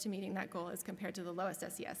closest to meeting that goal as compared to the lowest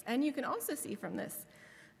SES. And you can also see from this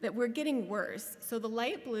that we're getting worse. So the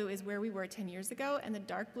light blue is where we were 10 years ago, and the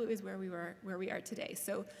dark blue is where we are today.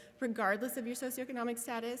 So regardless of your socioeconomic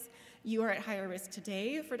status, you are at higher risk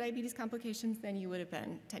today for diabetes complications than you would have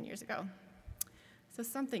been 10 years ago. So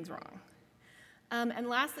something's wrong. And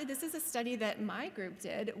lastly, this is a study that my group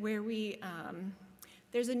did where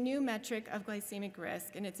there's a new metric of glycemic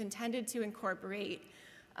risk, and it's intended to incorporate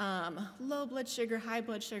low blood sugar, high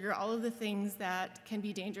blood sugar, all of the things that can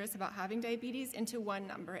be dangerous about having diabetes into one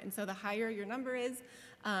number. And so the higher your number is,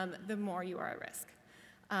 the more you are at risk.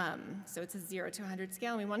 So it's a 0 to 100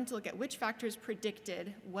 scale, and we wanted to look at which factors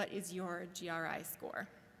predicted what is your GRI score.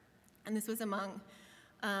 And this was among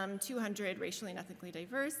 200 racially and ethnically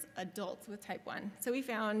diverse adults with type 1. So we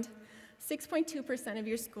found 6.2% of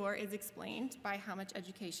your score is explained by how much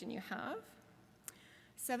education you have.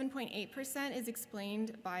 7.8% is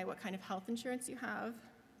explained by what kind of health insurance you have.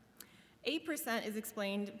 8% is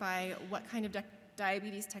explained by what kind of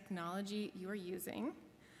diabetes technology you are using.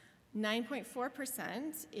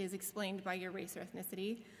 9.4% is explained by your race or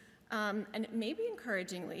ethnicity. And maybe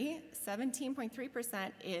encouragingly,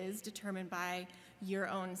 17.3% is determined by your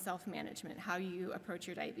own self-management, how you approach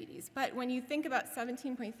your diabetes. But when you think about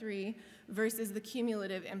 17.3 versus the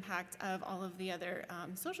cumulative impact of all of the other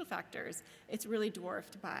social factors, it's really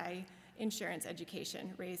dwarfed by insurance,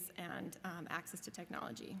 education, race, and access to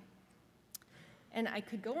technology. And I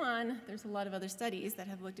could go on. There's a lot of other studies that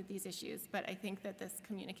have looked at these issues, but I think that this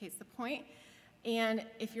communicates the point. And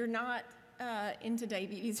if you're not into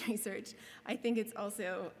diabetes research, I think it's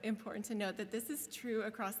also important to note that this is true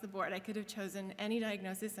across the board. I could have chosen any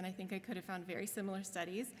diagnosis, and I think I could have found very similar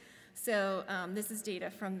studies. So this is data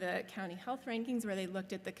from the county health rankings where they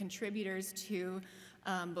looked at the contributors to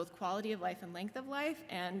both quality of life and length of life,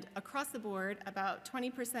 and across the board, about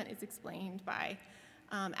 20% is explained by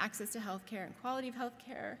access to healthcare and quality of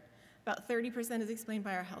healthcare. About 30% is explained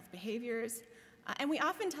by our health behaviors. And we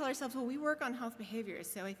often tell ourselves, well, we work on health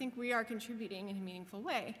behaviors, so I think we are contributing in a meaningful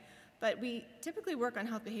way. But we typically work on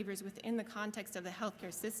health behaviors within the context of the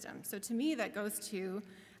healthcare system. So to me, that goes to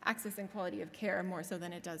access and quality of care more so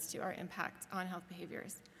than it does to our impact on health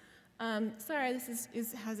behaviors. Sorry,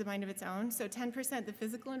 this has a mind of its own. So 10% the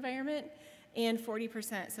physical environment, and 40%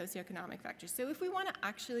 socioeconomic factors. So if we want to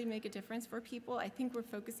actually make a difference for people, I think we're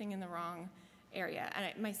focusing in the wrong area,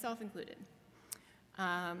 and myself included.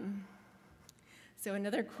 So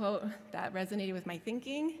another quote that resonated with my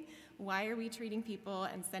thinking: why are we treating people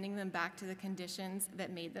and sending them back to the conditions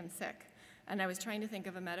that made them sick? And I was trying to think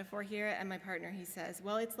of a metaphor here, and my partner, he says,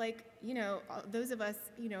 well, it's like, you know, those of us,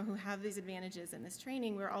 you know, who have these advantages in this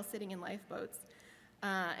training, we're all sitting in lifeboats,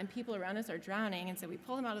 and people around us are drowning, and so we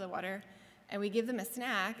pull them out of the water, and we give them a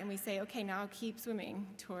snack, and we say, okay, now keep swimming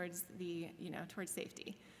towards the, you know, towards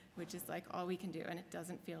safety, which is like all we can do, and it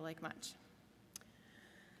doesn't feel like much.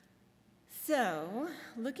 So,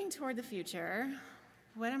 looking toward the future,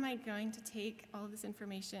 what am I going to take all of this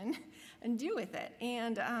information and do with it?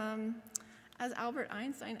 And as Albert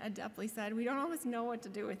Einstein adeptly said, we don't always know what to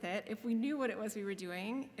do with it. If we knew what it was we were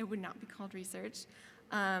doing, it would not be called research.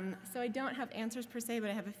 So I don't have answers per se, but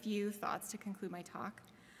I have a few thoughts to conclude my talk.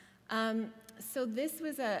 So this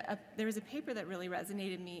was there was a paper that really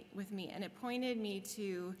resonated with me, and it pointed me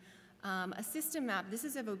to a system map. This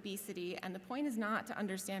is of obesity, and the point is not to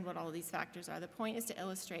understand what all of these factors are. The point is to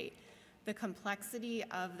illustrate the complexity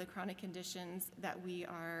of the chronic conditions that we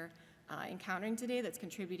are encountering today that's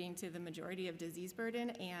contributing to the majority of disease burden,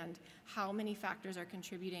 and how many factors are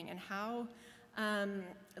contributing, and how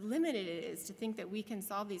limited it is to think that we can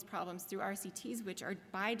solve these problems through RCTs, which are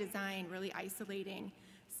by design really isolating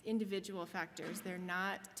individual factors. They're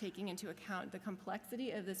not taking into account the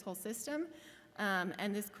complexity of this whole system.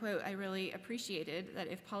 And this quote I really appreciated, that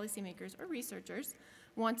if policymakers or researchers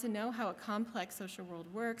want to know how a complex social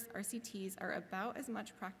world works, RCTs are about as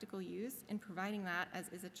much practical use in providing that as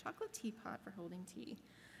is a chocolate teapot for holding tea.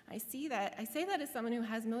 I say that as someone who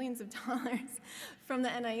has millions of dollars from the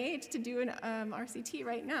NIH to do an RCT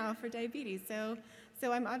right now for diabetes.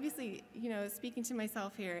 So I'm obviously, you know, speaking to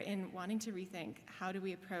myself here in wanting to rethink how do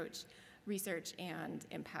we approach research and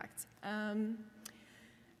impact.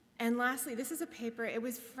 And lastly, this is a paper, it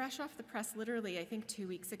was fresh off the press literally, I think 2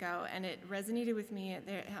 weeks ago, and it resonated with me.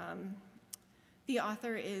 The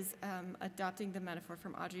author is adopting the metaphor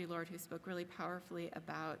from Audre Lorde, who spoke really powerfully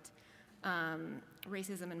about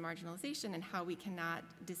racism and marginalization and how we cannot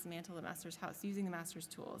dismantle the master's house using the master's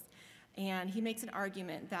tools. And he makes an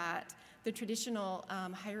argument that the traditional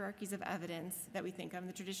hierarchies of evidence that we think of,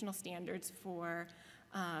 the traditional standards for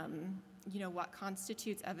you know, what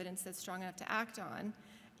constitutes evidence that's strong enough to act on,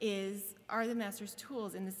 are the master's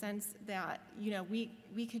tools, in the sense that, you know,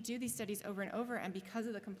 we could do these studies over and over, and because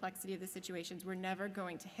of the complexity of the situations, we're never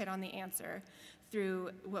going to hit on the answer through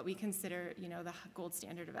what we consider, you know, the gold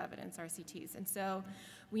standard of evidence, RCTs. And so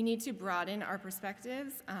we need to broaden our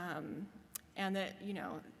perspectives, and that, you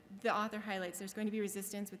know, the author highlights there's going to be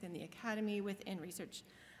resistance within the academy, within research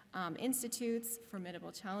institutes,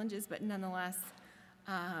 formidable challenges, but nonetheless,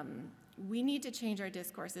 we need to change our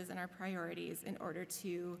discourses and our priorities in order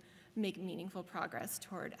to make meaningful progress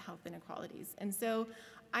toward health inequalities. And so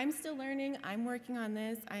I'm still learning, I'm working on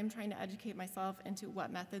this, I'm trying to educate myself into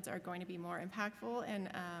what methods are going to be more impactful, and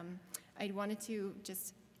I wanted to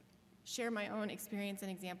just share my own experience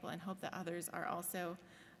and example, and hope that others are also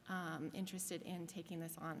interested in taking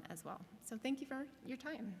this on as well. So thank you for your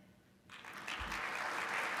time.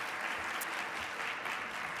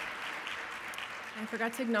 I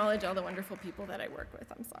forgot to acknowledge all the wonderful people that I work with.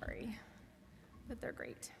 I'm sorry, but they're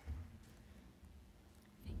great.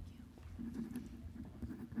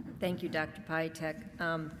 Thank you, Dr.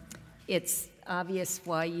 Piatek. It's obvious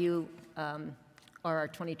why you are our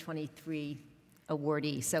 2023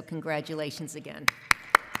 awardee, so congratulations again.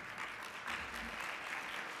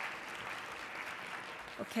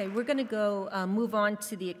 Okay, we're going to go move on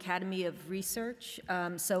to the Academy of Research.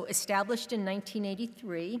 So established in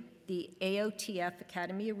 1983, the AOTF,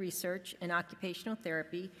 Academy of Research in Occupational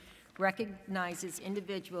Therapy, recognizes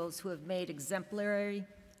individuals who have made exemplary,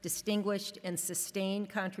 distinguished, and sustained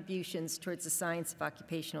contributions towards the science of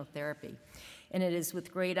occupational therapy. And it is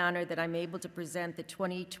with great honor that I'm able to present the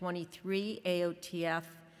 2023 AOTF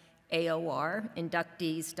AOR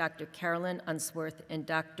inductees, Dr. Carolyn Unsworth and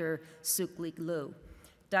Dr. Sukli Liu.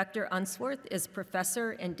 Dr. Unsworth is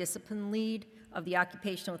professor and discipline lead of the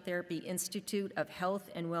Occupational Therapy Institute of Health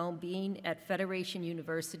and Wellbeing at Federation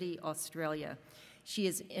University, Australia. She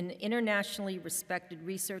is an internationally respected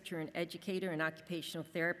researcher and educator in occupational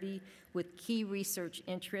therapy with key research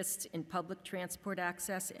interests in public transport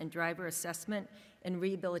access and driver assessment and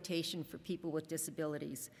rehabilitation for people with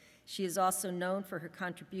disabilities. She is also known for her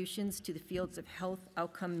contributions to the fields of health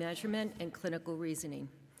outcome measurement and clinical reasoning.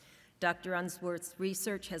 Dr. Unsworth's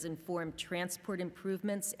research has informed transport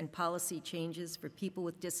improvements and policy changes for people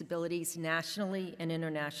with disabilities nationally and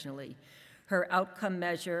internationally. Her outcome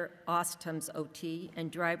measure, OSTOMS OT,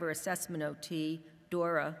 and driver assessment OT,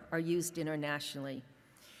 DORA, are used internationally.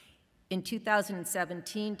 In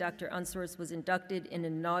 2017, Dr. Unsworth was inducted an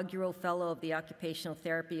inaugural Fellow of the Occupational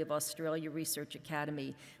Therapy of Australia Research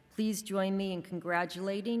Academy. Please join me in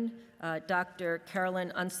congratulating Dr.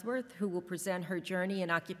 Carolyn Unsworth, who will present her journey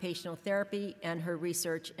in occupational therapy and her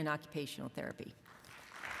research in occupational therapy.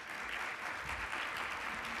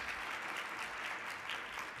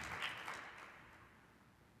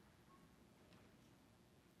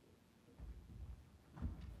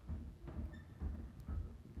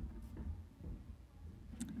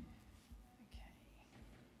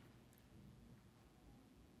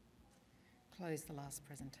 Close the last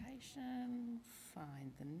presentation,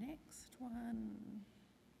 find the next one.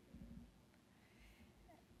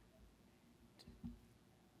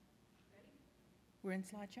 We're in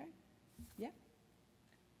slideshow? Yep.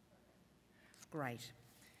 Great.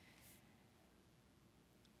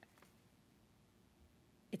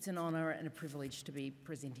 It's an honour and a privilege to be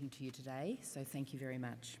presenting to you today, so thank you very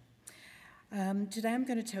much. Today I'm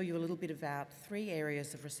going to tell you a little bit about 3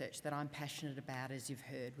 areas of research that I'm passionate about, as you've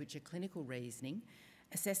heard, which are clinical reasoning,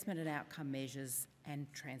 assessment and outcome measures,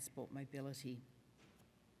 and transport mobility.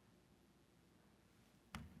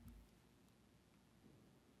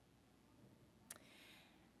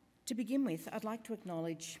 To begin with, I'd like to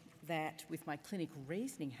acknowledge that with my clinical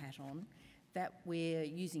reasoning hat on, that we're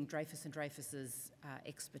using Dreyfus and Dreyfus's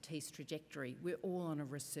expertise trajectory. We're all on a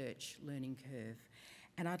research learning curve.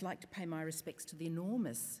 And I'd like to pay my respects to the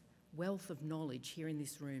enormous wealth of knowledge here in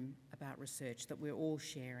this room about research that we're all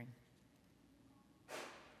sharing.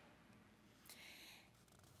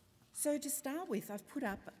 So to start with, I've put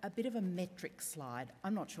up a bit of a metric slide.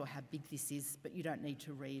 I'm not sure how big this is, but you don't need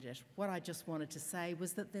to read it. What I just wanted to say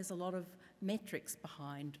was that there's a lot of metrics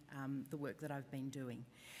behind the work that I've been doing.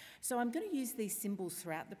 So I'm going to use these symbols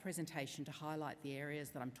throughout the presentation to highlight the areas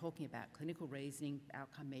that I'm talking about: clinical reasoning,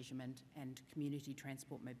 outcome measurement, and community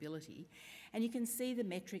transport mobility. And you can see the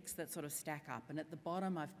metrics that sort of stack up, and at the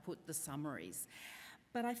bottom I've put the summaries.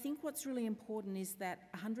 But I think what's really important is that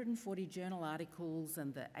 140 journal articles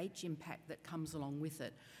and the H impact that comes along with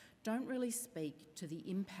it don't really speak to the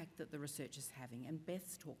impact that the research is having, and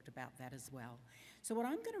Beth's talked about that as well. So what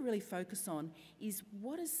I'm going to really focus on is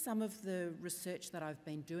what is some of the research that I've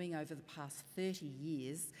been doing over the past 30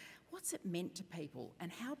 years, what's it meant to people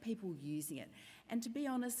and how people are using it. And to be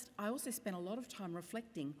honest, I also spent a lot of time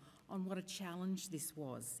reflecting on what a challenge this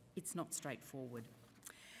was. It's not straightforward.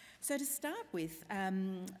 So to start with,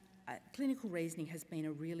 clinical reasoning has been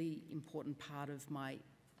a really important part of my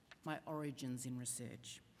origins in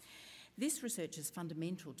research. This research is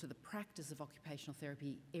fundamental to the practice of occupational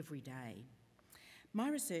therapy every day. My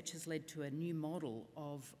research has led to a new model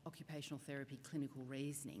of occupational therapy clinical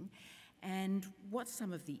reasoning, and what's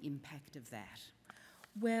some of the impact of that?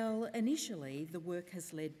 Well, initially, the work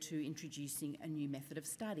has led to introducing a new method of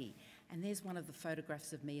study, and there's one of the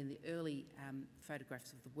photographs of me in the early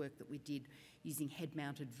photographs of the work that we did using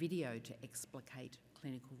head-mounted video to explicate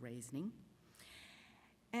clinical reasoning.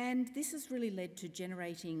 And this has really led to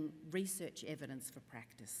generating research evidence for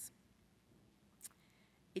practice.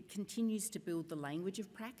 It continues to build the language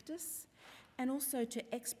of practice and also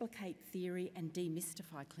to explicate theory and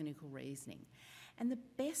demystify clinical reasoning. And the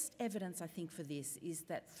best evidence, I think, for this is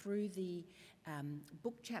that through the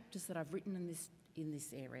book chapters that I've written in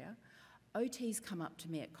this area, OTs come up to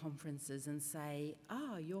me at conferences and say,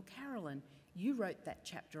 "Ah, you're Carolyn, you wrote that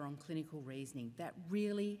chapter on clinical reasoning. That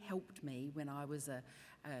really helped me when I was a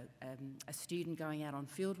student going out on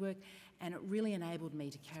fieldwork, and it really enabled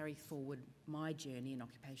me to carry forward my journey in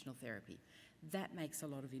occupational therapy." That makes a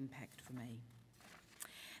lot of impact for me.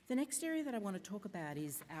 The next area that I want to talk about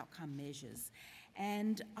is outcome measures.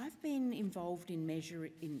 And I've been involved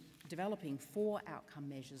in developing 4 outcome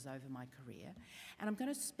measures over my career. And I'm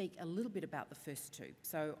going to speak a little bit about the first 2,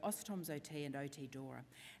 so OSTOMS OT and OT DORA.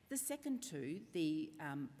 The second 2, the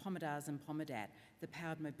POMADARS and POMADAT, the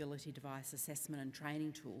Powered Mobility Device Assessment and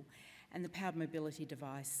Training Tool, and the Powered Mobility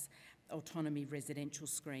Device Autonomy Residential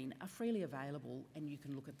Screen, are freely available, and you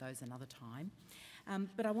can look at those another time.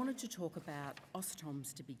 But I wanted to talk about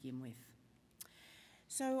OSTOMS to begin with.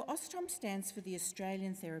 So OSTOM stands for the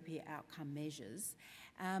Australian Therapy Outcome Measures,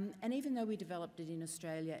 and even though we developed it in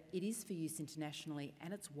Australia, it is for use internationally,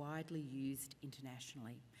 and it's widely used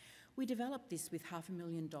internationally. We developed this with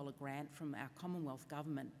 $500,000 grant from our Commonwealth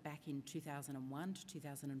Government back in 2001 to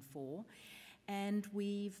 2004, and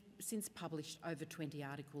we've since published over 20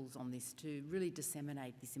 articles on this to really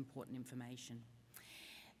disseminate this important information.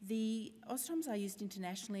 The OSTOMs are used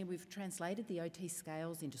internationally. We've translated the OT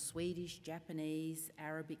scales into Swedish, Japanese,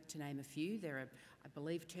 Arabic, to name a few. There are, I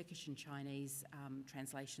believe, Turkish and Chinese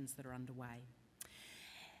translations that are underway.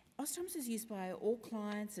 OSTOMs is used by all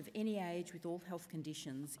clients of any age with all health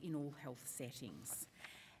conditions in all health settings.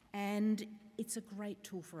 And it's a great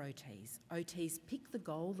tool for OTs. OTs pick the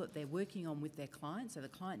goal that they're working on with their client, so the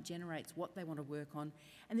client generates what they want to work on,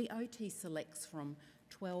 and the OT selects from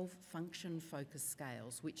 12 function-focused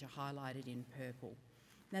scales, which are highlighted in purple.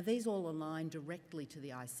 Now, these all align directly to the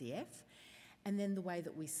ICF, and then the way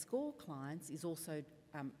that we score clients is also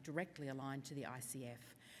directly aligned to the ICF.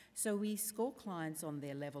 So we score clients on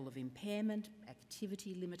their level of impairment,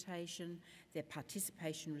 activity limitation, their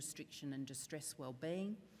participation restriction and distress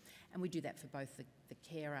wellbeing, and we do that for both the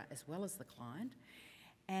carer as well as the client.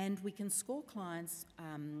 And we can score clients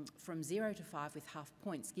from 0 to 5 with half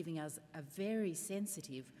points, giving us a very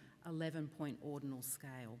sensitive 11-point ordinal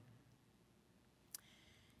scale.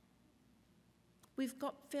 We've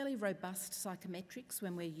got fairly robust psychometrics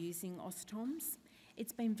when we're using OSTOMs.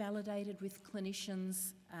 It's been validated with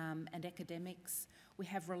clinicians and academics. We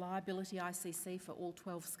have reliability ICC for all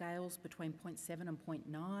 12 scales between 0.7 and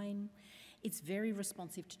 0.9. It's very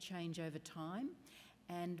responsive to change over time.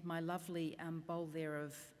 And my lovely bowl there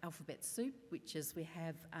of alphabet soup, which is we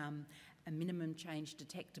have a minimum change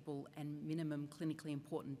detectable and minimum clinically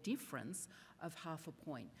important difference of half a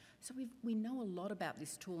point. So we know a lot about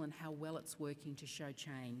this tool and how well it's working to show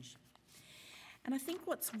change. And I think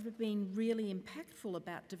what's been really impactful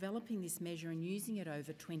about developing this measure and using it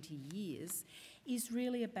over 20 years is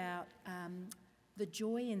really about the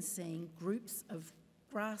joy in seeing groups of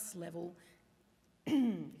grass level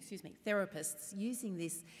therapists using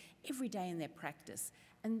this every day in their practice,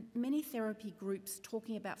 and many therapy groups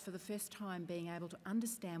talking about for the first time being able to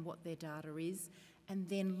understand what their data is and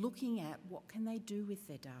then looking at what can they do with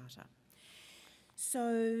their data.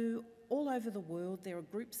 So all over the world there are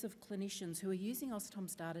groups of clinicians who are using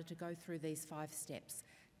OSTOM's data to go through these 5 steps: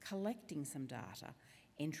 collecting some data,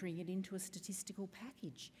 entering it into a statistical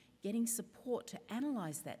package, getting support to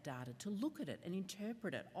analyse that data, to look at it and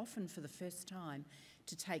interpret it, often for the first time,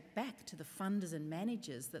 to take back to the funders and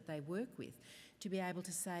managers that they work with, to be able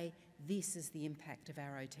to say, this is the impact of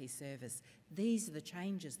our OT service, these are the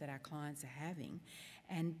changes that our clients are having,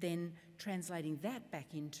 and then translating that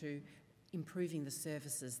back into improving the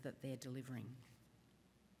services that they're delivering.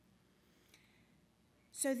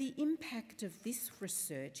 So the impact of this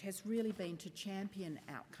research has really been to champion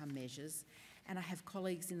outcome measures, and I have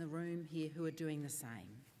colleagues in the room here who are doing the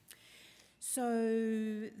same. So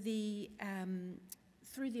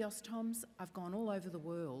through the OSTOMs, I've gone all over the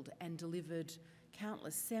world and delivered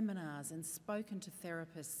countless seminars and spoken to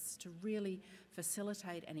therapists to really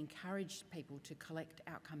facilitate and encourage people to collect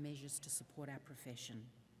outcome measures to support our profession.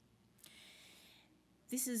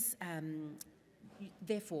 This is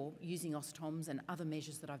therefore, using OSTOMs and other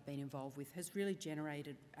measures that I've been involved with has really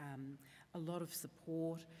generated a lot of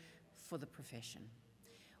support for the profession.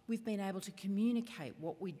 We've been able to communicate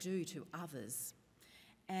what we do to others,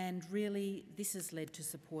 and really this has led to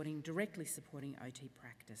directly supporting OT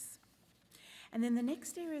practice. And then the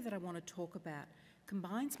next area that I want to talk about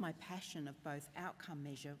combines my passion of both outcome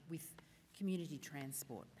measure with community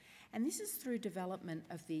transport. And this is through development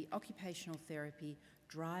of the Occupational Therapy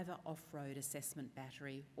Driver Off-Road Assessment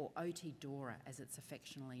Battery, or OT-DORA as it's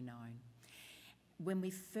affectionately known. When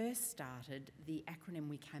we first started, the acronym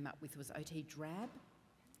we came up with was OT-DRAB,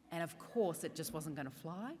 and of course it just wasn't going to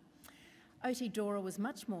fly. OT-DORA was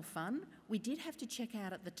much more fun. We did have to check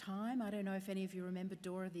out at the time, I don't know if any of you remember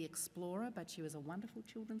Dora the Explorer, but she was a wonderful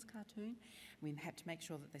children's cartoon. We had to make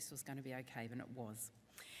sure that this was going to be okay, and it was.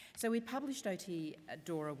 So we published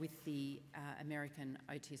OT-DORA with the American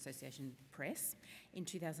OT Association Press in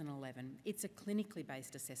 2011. It's a clinically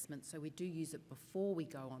based assessment, so we do use it before we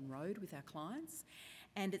go on road with our clients,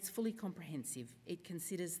 and it's fully comprehensive. It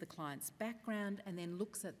considers the client's background and then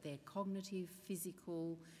looks at their cognitive,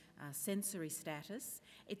 physical, sensory status.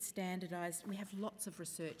 It's standardised. We have lots of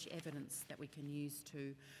research evidence that we can use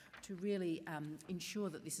to really ensure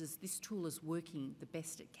that this tool is working the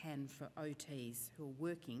best it can for OTs who are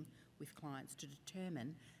working with clients to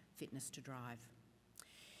determine fitness to drive.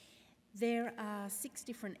 There are 6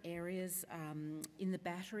 different areas in the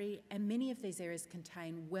battery, and many of these areas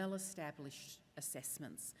contain well-established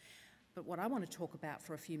assessments. But what I want to talk about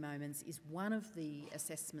for a few moments is one of the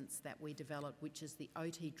assessments that we developed, which is the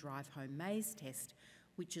OT Drive Home Maze test,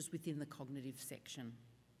 which is within the cognitive section.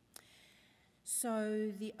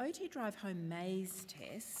 So the OT Drive Home Maze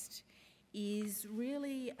test is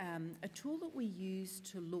really a tool that we use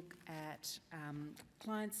to look at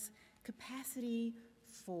clients' capacity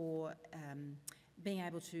for being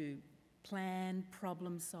able to plan,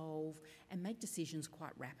 problem solve, and make decisions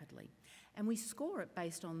quite rapidly. And we score it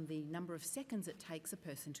based on the number of seconds it takes a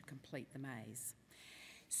person to complete the maze.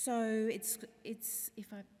 So it's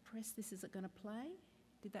if I press this, is it going to play?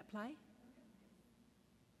 Did that play?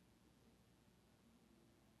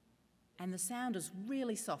 And the sound is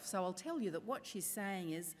really soft. So I'll tell you that what she's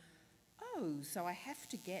saying is, oh, so I have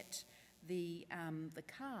to get the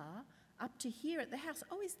car up to here at the house.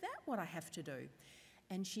 Oh, is that what I have to do?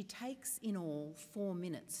 And she takes in all 4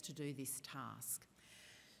 minutes to do this task.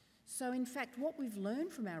 So in fact, what we've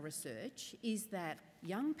learned from our research is that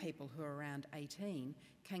young people who are around 18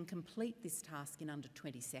 can complete this task in under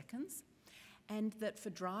 20 seconds, and that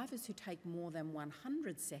for drivers who take more than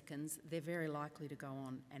 100 seconds, they're very likely to go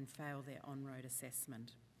on and fail their on-road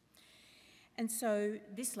assessment. And so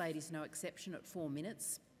this lady's no exception at 4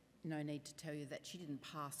 minutes. No need to tell you that she didn't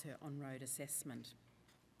pass her on-road assessment.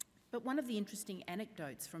 But one of the interesting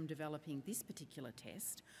anecdotes from developing this particular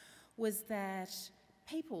test was that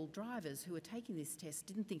drivers who were taking this test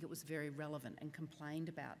didn't think it was very relevant and complained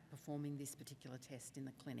about performing this particular test in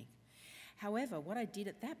the clinic. However, what I did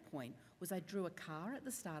at that point was I drew a car at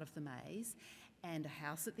the start of the maze and a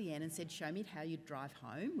house at the end and said, show me how you'd drive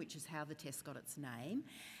home, which is how the test got its name.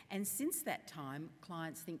 And since that time,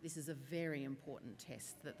 clients think this is a very important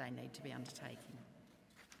test that they need to be undertaking.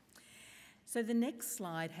 So the next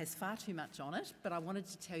slide has far too much on it, but I wanted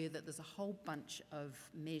to tell you that there's a whole bunch of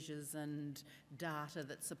measures and data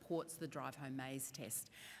that supports the Drive Home Maze test.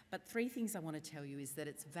 But 3 things I want to tell you is that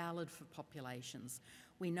it's valid for populations.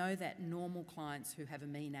 We know that normal clients who have a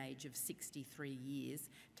mean age of 63 years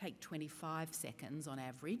take 25 seconds on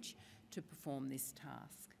average to perform this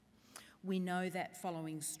task. We know that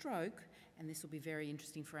following stroke, and this will be very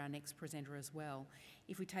interesting for our next presenter as well,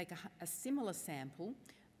 if we take a similar sample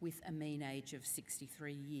with a mean age of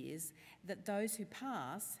 63 years, that those who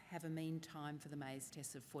pass have a mean time for the maze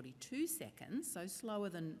test of 42 seconds, so slower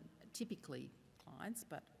than typically clients,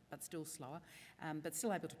 but still slower, but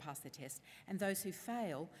still able to pass their test, and those who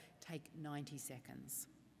fail take 90 seconds.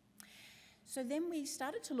 So then we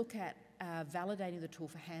started to look at validating the tool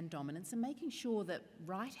for hand dominance and making sure that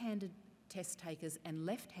right-handed test takers and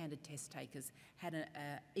left-handed test takers had an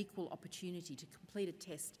equal opportunity to complete a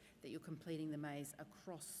test that you're completing the maze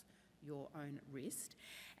across your own wrist.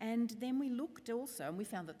 And then we looked also, and we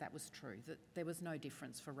found that that was true, that there was no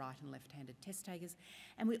difference for right and left-handed test takers.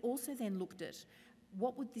 And we also then looked at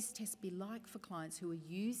what would this test be like for clients who are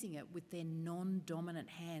using it with their non-dominant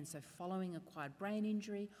hand, so following acquired brain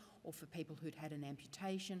injury or for people who'd had an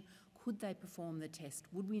amputation. Could they perform the test?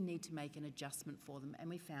 Would we need to make an adjustment for them? And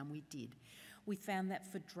we found we did. We found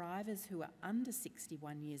that for drivers who are under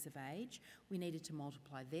 61 years of age, we needed to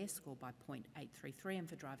multiply their score by 0.833, and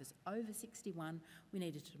for drivers over 61, we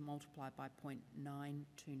needed to multiply by 0.929.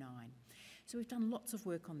 So we've done lots of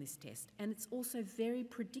work on this test, and it's also very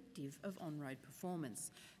predictive of on-road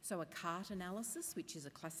performance. So a CART analysis, which is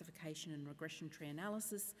a classification and regression tree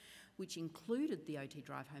analysis, which included the OT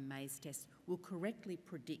Drive Home Maze test, will correctly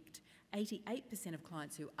predict 88% of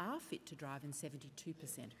clients who are fit to drive and 72%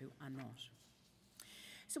 who are not.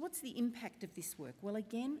 So what's the impact of this work? Well,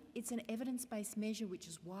 again, it's an evidence-based measure which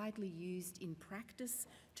is widely used in practice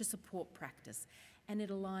to support practice, and it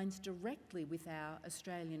aligns directly with our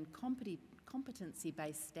Australian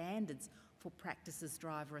competency-based standards for practices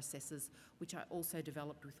driver assessors, which I also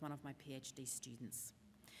developed with one of my PhD students.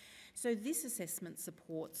 So this assessment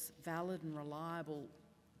supports valid and reliable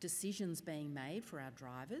decisions being made for our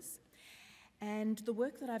drivers. And the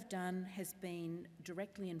work that I've done has been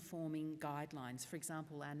directly informing guidelines, for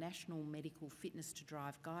example, our National Medical Fitness to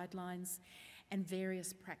Drive guidelines and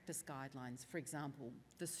various practice guidelines, for example,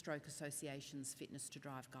 the Stroke Association's Fitness to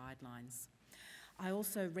Drive guidelines. I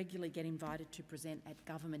also regularly get invited to present at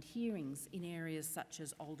government hearings in areas such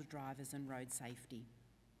as older drivers and road safety.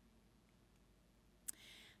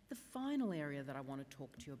 The final area that I want to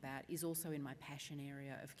talk to you about is also in my passion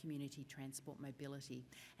area of community transport mobility,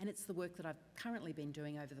 and it's the work that I've currently been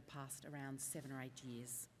doing over the past around 7 or 8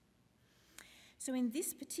 years. So in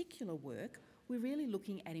this particular work, we're really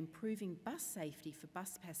looking at improving bus safety for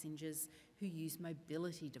bus passengers who use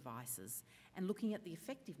mobility devices and looking at the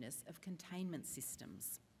effectiveness of containment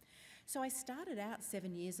systems. So I started out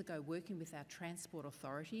 7 years ago working with our Transport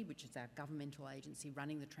Authority, which is our governmental agency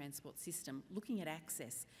running the transport system, looking at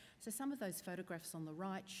access. So some of those photographs on the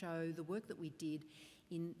right show the work that we did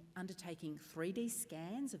in undertaking 3D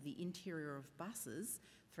scans of the interior of buses,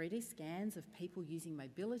 3D scans of people using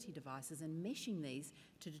mobility devices and meshing these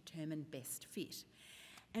to determine best fit.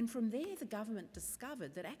 And from there, the government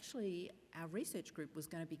discovered that actually our research group was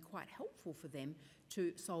going to be quite helpful for them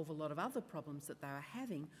to solve a lot of other problems that they were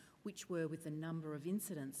having, which were with the number of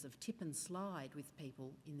incidents of tip and slide with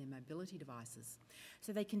people in their mobility devices.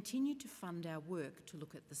 So they continued to fund our work to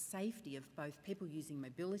look at the safety of both people using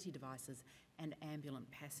mobility devices and ambulant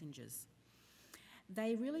passengers.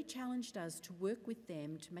 They really challenged us to work with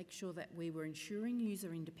them to make sure that we were ensuring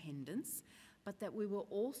user independence, but that we were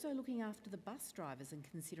also looking after the bus drivers and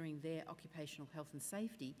considering their occupational health and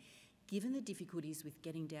safety, given the difficulties with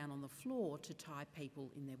getting down on the floor to tie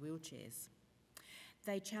people in their wheelchairs.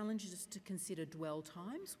 They challenged us to consider dwell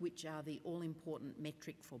times, which are the all-important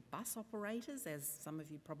metric for bus operators, as some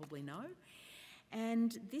of you probably know.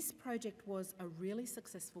 And this project was a really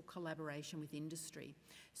successful collaboration with industry.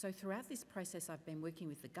 So throughout this process, I've been working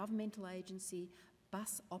with the governmental agency,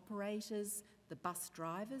 bus operators, the bus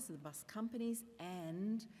drivers, the bus companies,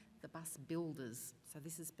 and the bus builders. So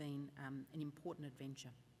this has been an important adventure.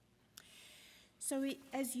 So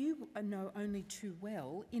as you know only too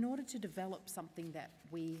well, in order to develop something that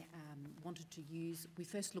we wanted to use, we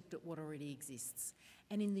first looked at what already exists.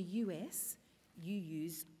 And in the US, you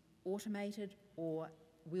use automated or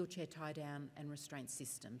wheelchair tie-down and restraint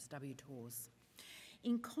systems, WTORs.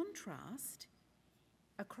 In contrast,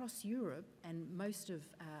 across Europe and most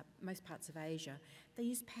parts of Asia, they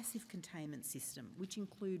use passive containment system, which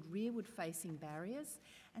include rearward-facing barriers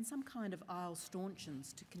and some kind of aisle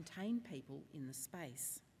stanchions to contain people in the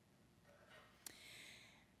space.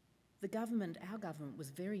 Our government was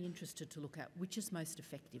very interested to look at which is most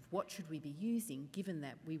effective, what should we be using, given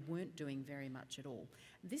that we weren't doing very much at all.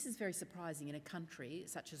 This is very surprising in a country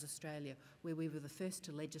such as Australia, where we were the first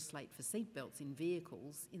to legislate for seatbelts in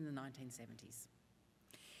vehicles in the 1970s.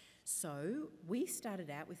 So we started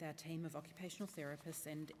out with our team of occupational therapists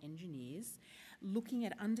and engineers looking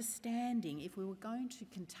at understanding if we were going to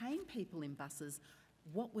contain people in buses,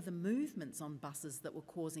 what were the movements on buses that were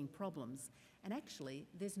causing problems. And actually,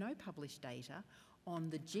 there's no published data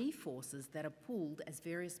on the G-forces that are pulled as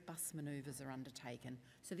various bus manoeuvres are undertaken.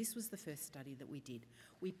 So this was the first study that we did.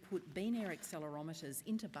 We put beam air accelerometers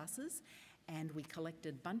into buses and we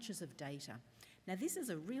collected bunches of data. Now this is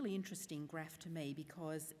a really interesting graph to me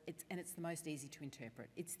because it's the most easy to interpret.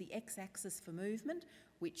 It's the x-axis for movement,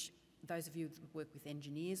 which those of you who work with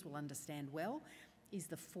engineers will understand well, is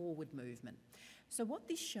the forward movement. So what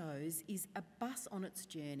this shows is a bus on its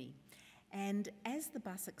journey. And as the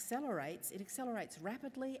bus accelerates, it accelerates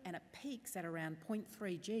rapidly and it peaks at around 0.3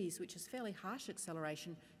 Gs, which is fairly harsh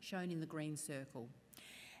acceleration shown in the green circle.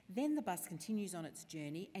 Then the bus continues on its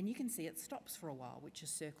journey and you can see it stops for a while, which is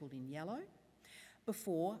circled in yellow,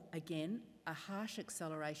 before, again, a harsh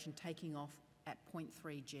acceleration taking off at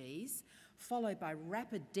 0.3 Gs, followed by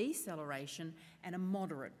rapid deceleration and a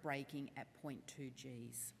moderate braking at 0.2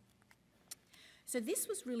 Gs. So this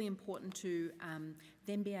was really important to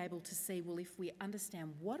then be able to see, well, if we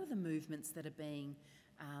understand what are the movements that are being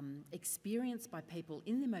experienced by people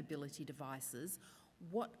in their mobility devices,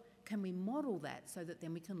 what can we model that so that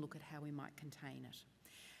then we can look at how we might contain it.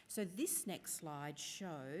 So this next slide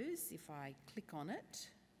shows, if I click on it,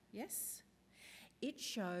 yes, it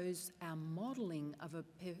shows our modelling of a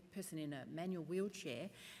person in a manual wheelchair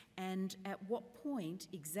and at what point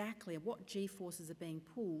exactly, at what G-forces are being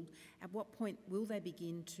pulled, at what point will they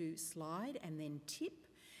begin to slide and then tip.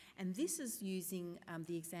 And this is using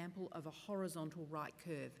the example of a horizontal right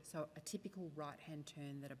curve, so a typical right-hand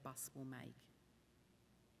turn that a bus will make.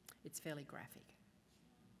 It's fairly graphic.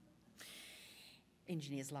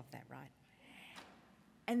 Engineers love that, right?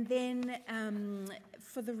 And then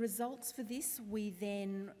for the results for this, we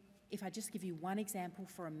then, if I just give you one example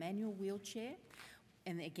for a manual wheelchair,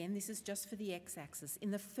 and again, this is just for the x-axis. In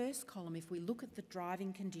the first column, if we look at the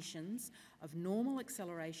driving conditions of normal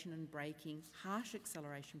acceleration and braking, harsh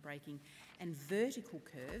acceleration braking, and vertical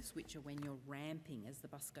curves, which are when you're ramping as the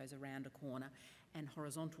bus goes around a corner, and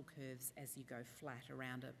horizontal curves as you go flat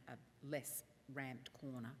around a less ramped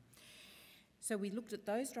corner. So we looked at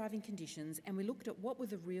those driving conditions and we looked at what were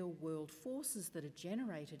the real world forces that are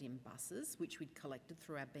generated in buses, which we'd collected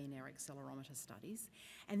through our beam air accelerometer studies.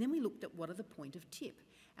 And then we looked at what are the point of tip.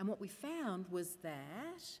 And what we found was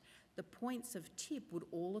that the points of tip would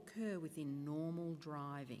all occur within normal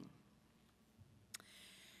driving.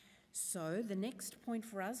 So the next point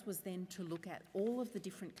for us was then to look at all of the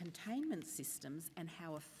different containment systems and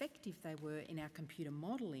how effective they were in our computer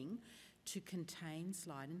modelling to contain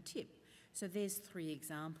slide and tip. So there's 3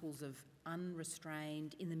 examples of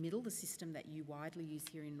unrestrained, in the middle, the system that you widely use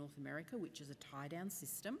here in North America, which is a tie-down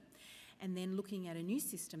system. and then looking at a new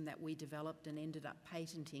system that we developed and ended up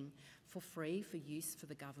patenting for free for use for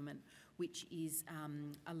the government, which is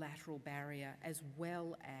a lateral barrier as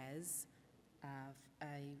well as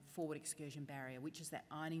a forward excursion barrier, which is that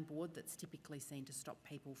ironing board that's typically seen to stop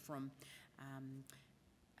people from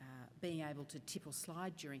being able to tip or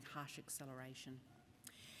slide during harsh acceleration.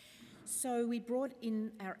 So we brought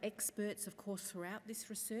in our experts, of course, throughout this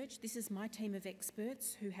research. This is my team of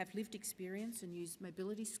experts who have lived experience and use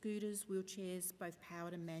mobility scooters, wheelchairs, both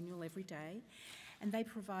powered and manual, every day. And they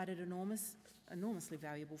provided enormously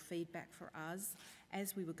valuable feedback for us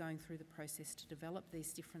as we were going through the process to develop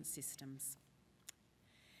these different systems.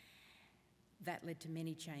 That led to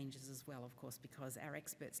many changes as well, of course, because our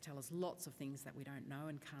experts tell us lots of things that we don't know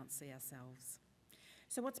and can't see ourselves.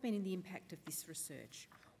 So what's been the impact of this research?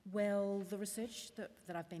 Well, the research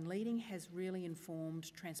that I've been leading has really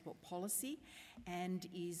informed transport policy and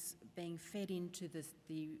is being fed into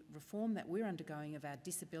the reform that we're undergoing of our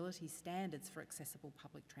disability standards for accessible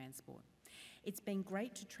public transport. It's been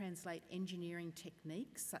great to translate engineering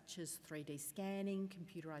techniques such as 3D scanning,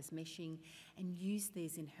 computerised meshing, and use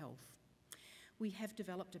these in health. We have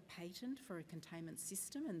developed a patent for a containment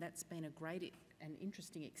system, and that's been a great and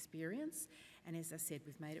interesting experience. And as I said,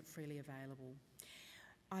 we've made it freely available.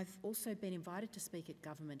 I've also been invited to speak at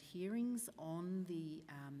government hearings on the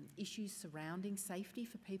issues surrounding safety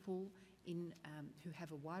for people who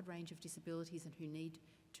have a wide range of disabilities and who need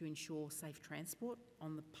to ensure safe transport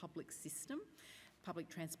on the public system. Public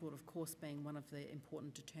transport, of course, being one of the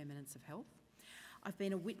important determinants of health. I've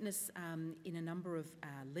been a witness in a number of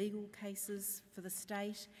legal cases for the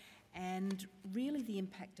state, and really the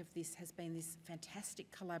impact of this has been this fantastic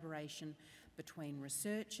collaboration between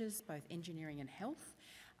researchers, both engineering and health,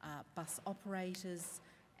 bus operators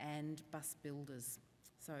and bus builders.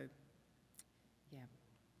 So, yeah.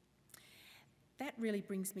 That really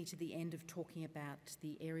brings me to the end of talking about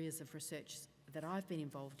the areas of research that I've been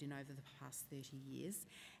involved in over the past 30 years.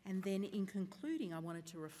 And then in concluding, I wanted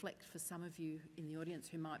to reflect for some of you in the audience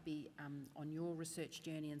who might be on your research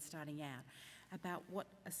journey and starting out, about what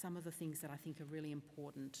are some of the things that I think are really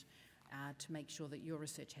important to make sure that your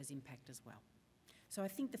research has impact as well. So I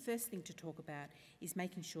think the first thing to talk about is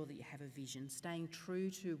making sure that you have a vision, staying true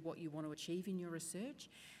to what you want to achieve in your research,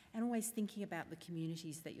 and always thinking about the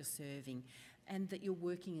communities that you're serving and that you're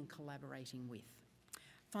working and collaborating with.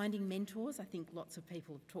 Finding mentors, I think lots of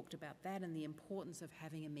people have talked about that and the importance of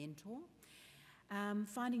having a mentor.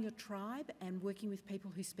 Finding your tribe and working with people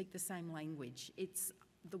who speak the same language. It's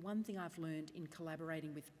the one thing I've learned in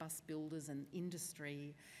collaborating with bus builders and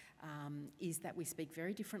industry is that we speak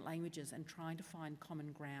very different languages, and trying to find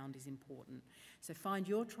common ground is important. So find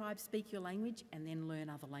your tribe, speak your language, and then learn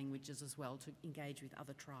other languages as well to engage with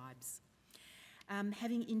other tribes.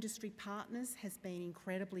 Having industry partners has been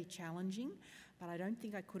incredibly challenging, but I don't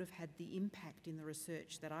think I could have had the impact in the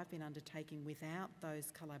research that I've been undertaking without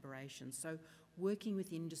those collaborations. So working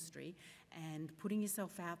with industry and putting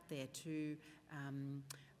yourself out there to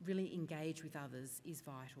really engage with others is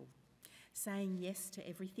vital. Saying yes to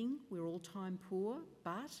everything. We're all time poor,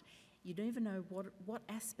 but you don't even know what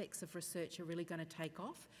aspects of research are really going to take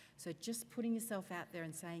off. So just putting yourself out there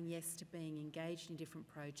and saying yes to being engaged in different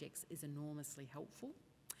projects is enormously helpful.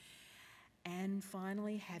 And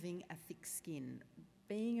finally, having a thick skin.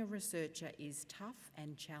 Being a researcher is tough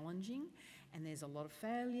and challenging, and there's a lot of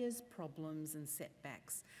failures, problems and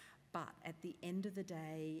setbacks. But at the end of the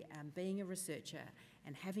day, being a researcher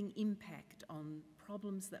and having impact on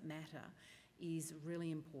problems that matter is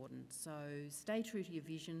really important. So stay true to your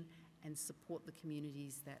vision and support the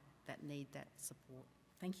communities that need that support.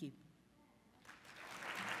 Thank you.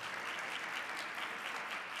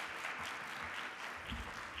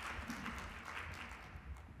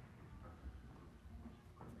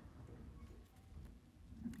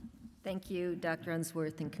 Thank you, Dr.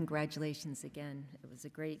 Unsworth, and congratulations again. It was a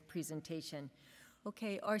great presentation.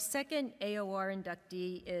 Okay, our second AOR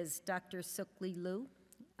inductee is Dr. Sukli Liu.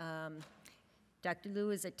 Dr. Liu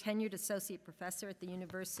is a tenured associate professor at the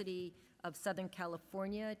University of Southern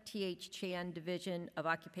California, T.H. Chan Division of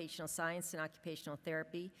Occupational Science and Occupational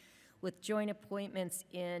Therapy, with joint appointments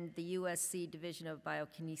in the USC Division of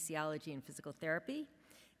Biokinesiology and Physical Therapy,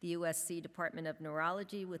 the USC Department of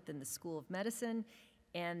Neurology within the School of Medicine,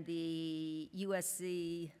 and the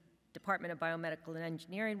USC Department of Biomedical and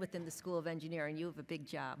Engineering within the School of Engineering. You have a big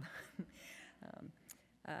job.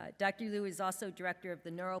 Dr. Liu is also director of the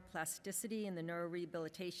Neuroplasticity and the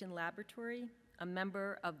Neurorehabilitation Laboratory, a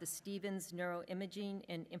member of the Stevens Neuroimaging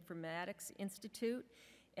and Informatics Institute,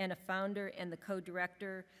 and a founder and the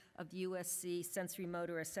co-director of the USC Sensory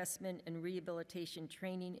Motor Assessment and Rehabilitation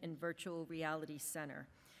Training and Virtual Reality Center.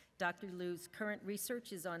 Dr. Liu's current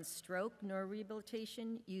research is on stroke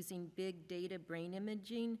neurorehabilitation using big data brain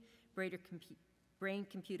imaging,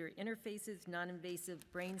 brain-computer interfaces, non-invasive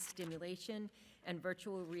brain stimulation, and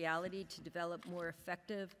virtual reality to develop more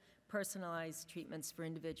effective, personalized treatments for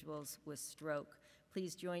individuals with stroke.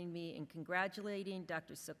 Please join me in congratulating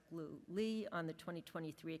Dr. Suk-Lu Lee on the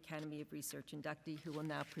 2023 Academy of Research inductee, who will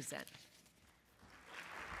now present.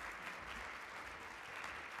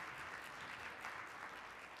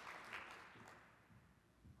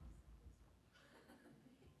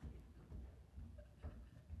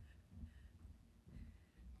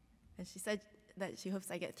 And she said that she hopes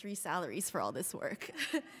I get 3 salaries for all this work.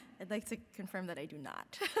 I'd like to confirm that I do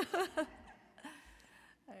not. All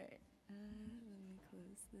right, let me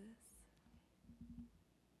close this.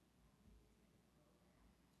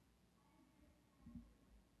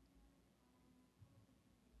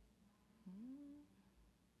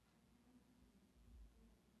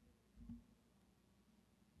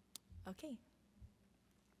 Okay.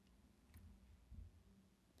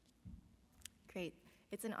 Great.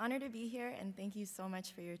 It's an honor to be here, and thank you so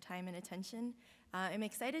much for your time and attention. I'm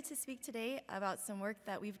excited to speak today about some work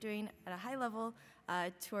that we've doing at a high level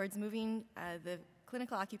towards moving the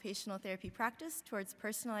clinical occupational therapy practice towards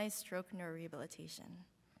personalized stroke neurorehabilitation.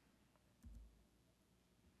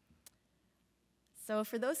 So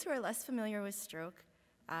for those who are less familiar with stroke,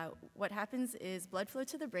 what happens is blood flow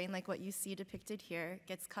to the brain, like what you see depicted here,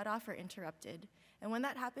 gets cut off or interrupted. And when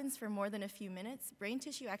that happens for more than a few minutes, brain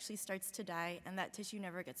tissue actually starts to die, and that tissue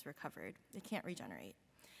never gets recovered. It can't regenerate.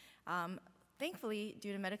 Thankfully,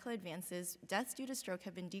 due to medical advances, deaths due to stroke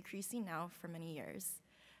have been decreasing now for many years.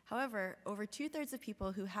 However, over 2/3 of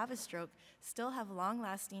people who have a stroke still have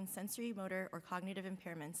long-lasting sensory, motor, or cognitive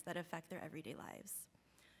impairments that affect their everyday lives.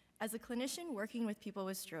 As a clinician working with people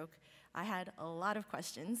with stroke, I had a lot of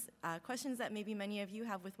questions, questions that maybe many of you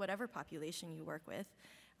have with whatever population you work with.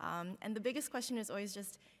 And the biggest question is always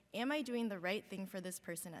just, am I doing the right thing for this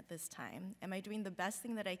person at this time? Am I doing the best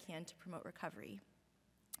thing that I can to promote recovery?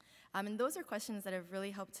 And those are questions that have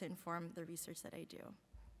really helped to inform the research that I do.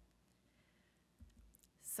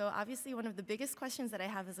 So obviously, one of the biggest questions that I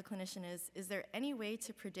have as a clinician is there any way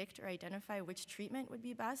to predict or identify which treatment would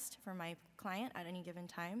be best for my client at any given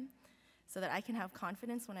time so that I can have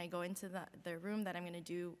confidence when I go into the room that I'm going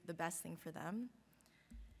to do the best thing for them?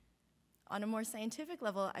 On a more scientific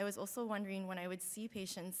level, I was also wondering when I would see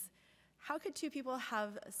patients, how could 2 people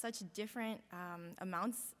have such different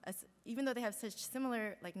amounts, even though they have such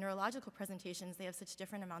similar neurological presentations, they have such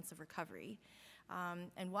different amounts of recovery?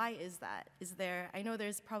 And why is that? I know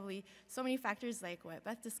there's probably so many factors like what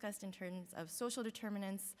Beth discussed in terms of social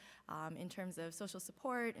determinants, in terms of social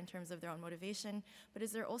support, in terms of their own motivation, but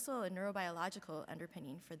is there also a neurobiological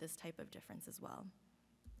underpinning for this type of difference as well?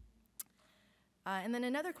 And then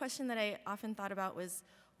another question that I often thought about was,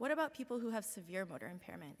 what about people who have severe motor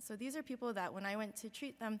impairment? So these are people that when I went to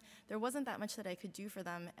treat them, there wasn't that much that I could do for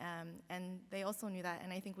them, and they also knew that,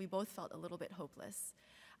 and I think we both felt a little bit hopeless.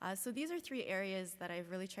 So these are 3 areas that I've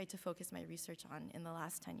really tried to focus my research on in the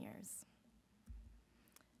last 10 years.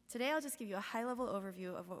 Today, I'll just give you a high-level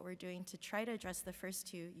overview of what we're doing to try to address the first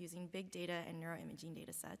 2 using big data and neuroimaging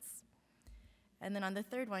data sets. And then on the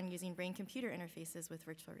third one, using brain-computer interfaces with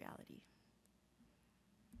virtual reality.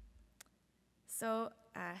 So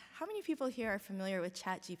how many people here are familiar with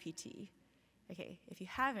ChatGPT? Okay, if you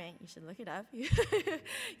haven't, you should look it up. You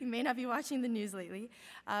may not be watching the news lately.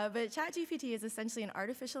 But ChatGPT is essentially an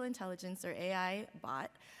artificial intelligence or AI bot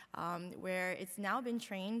where it's now been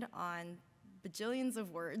trained on bajillions of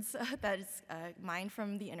words that is mined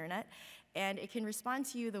from the internet, and it can respond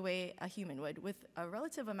to you the way a human would with a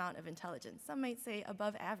relative amount of intelligence. Some might say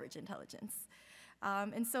above average intelligence.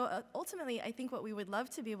 And so ultimately, I think what we would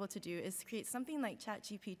love to be able to do is create something like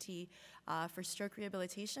ChatGPT for stroke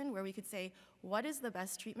rehabilitation, where we could say, what is the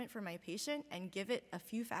best treatment for my patient, and give it a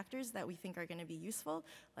few factors that we think are going to be useful,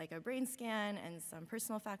 like a brain scan and some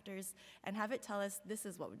personal factors, and have it tell us this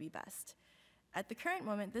is what would be best. At the current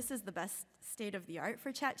moment, this is the best state of the art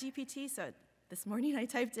for ChatGPT. So this morning I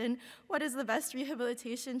typed in, what is the best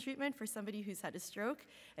rehabilitation treatment for somebody who's had a stroke?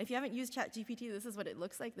 If you haven't used ChatGPT, this is what it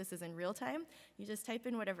looks like. This is in real time. You just type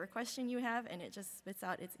in whatever question you have, and it just spits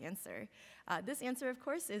out its answer. This answer, of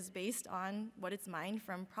course, is based on what it's mined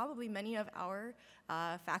from probably many of our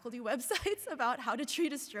faculty websites about how to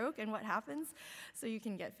treat a stroke and what happens. So you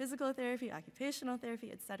can get physical therapy, occupational therapy,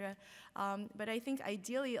 et cetera. But I think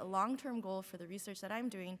ideally a long-term goal for the research that I'm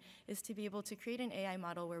doing is to be able to create an AI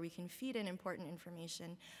model where we can feed in important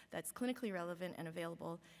information that's clinically relevant and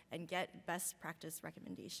available and get best practice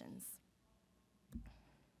recommendations.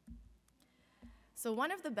 So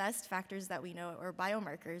one of the best factors that we know, or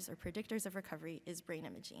biomarkers or predictors of recovery, is brain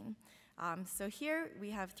imaging. So here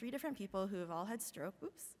we have 3 different people who have all had stroke.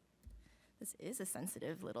 Oops. This is a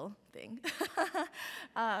sensitive little thing.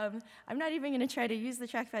 I'm not even going to try to use the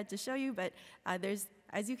trackpad to show you, but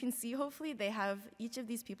as you can see, hopefully, each of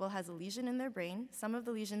these people has a lesion in their brain. Some of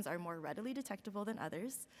the lesions are more readily detectable than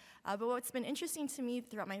others. But what's been interesting to me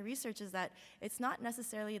throughout my research is that it's not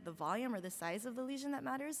necessarily the volume or the size of the lesion that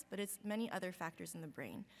matters, but it's many other factors in the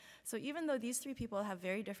brain. So even though these 3 people have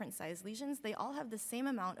very different sized lesions, they all have the same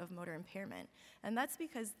amount of motor impairment. And that's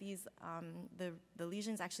because the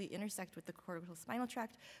lesions actually intersect with the cortical spinal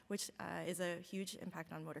tract, which is a huge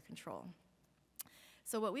impact on motor control.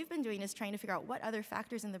 So what we've been doing is trying to figure out what other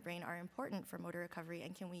factors in the brain are important for motor recovery,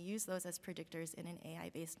 and can we use those as predictors in an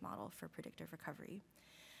AI-based model for predictive recovery.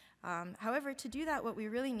 However, to do that, what we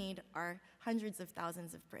really need are hundreds of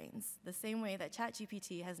thousands of brains, the same way that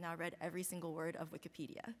ChatGPT has now read every single word of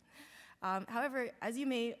Wikipedia. However, as you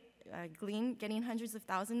may glean, getting hundreds of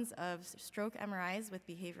thousands of stroke MRIs with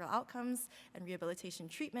behavioral outcomes and rehabilitation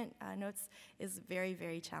treatment notes is very,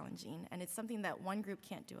 very challenging, and it's something that one group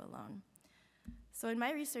can't do alone. So in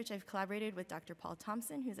my research, I've collaborated with Dr. Paul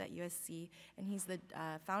Thompson, who's at USC, and he's the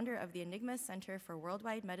founder of the Enigma Center for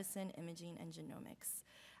Worldwide Medicine, Imaging, and Genomics.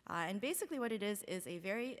 And basically what it is a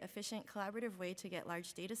very efficient collaborative way to get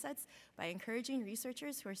large data sets by encouraging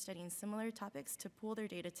researchers who are studying similar topics to pool their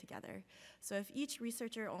data together. So if each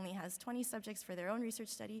researcher only has 20 subjects for their own research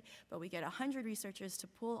study, but we get 100 researchers to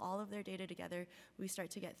pool all of their data together, we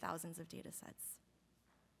start to get thousands of data sets.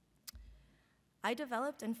 I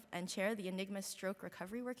developed and chair the Enigma Stroke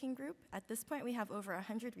Recovery Working Group. At this point, we have over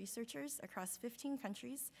 100 researchers across 15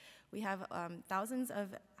 countries. We have thousands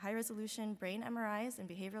of high-resolution brain MRIs and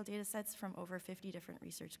behavioral data sets from over 50 different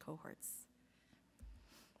research cohorts.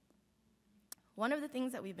 One of the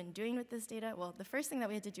things that we've been doing with this data, well, the first thing that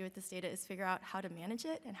we had to do with this data is figure out how to manage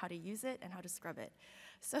it and how to use it and how to scrub it.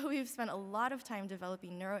 So we've spent a lot of time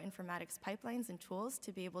developing neuroinformatics pipelines and tools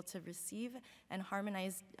to be able to receive and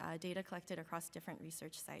harmonize data collected across different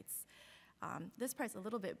research sites. This part's a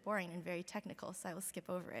little bit boring and very technical, so I will skip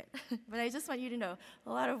over it. But I just want you to know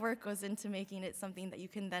a lot of work goes into making it something that you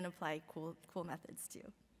can then apply cool methods to.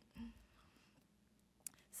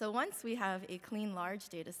 So once we have a clean, large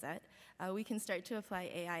data set, we can start to apply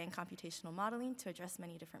AI and computational modeling to address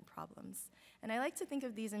many different problems. And I like to think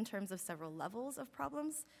of these in terms of several levels of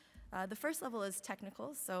problems. The first level is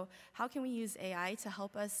technical, so how can we use AI to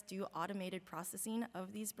help us do automated processing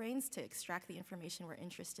of these brains to extract the information we're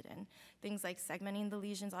interested in? Things like segmenting the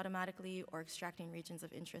lesions automatically or extracting regions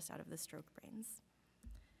of interest out of the stroke brains.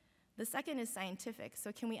 The second is scientific,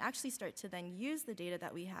 so can we actually start to then use the data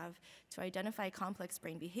that we have to identify complex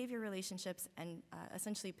brain behavior relationships and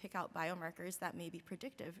essentially pick out biomarkers that may be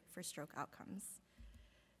predictive for stroke outcomes?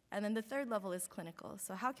 And then the third level is clinical,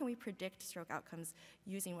 so how can we predict stroke outcomes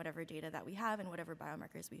using whatever data that we have and whatever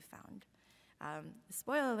biomarkers we've found?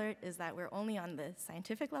 Spoiler alert is that we're only on the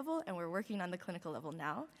scientific level and we're working on the clinical level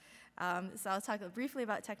now. So I'll talk briefly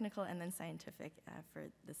about technical and then scientific for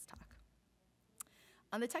this talk.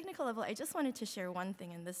 On the technical level, I just wanted to share one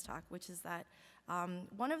thing in this talk, which is that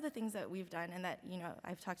one of the things that we've done, and that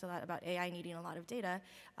I've talked a lot about AI needing a lot of data,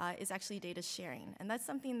 is actually data sharing. And that's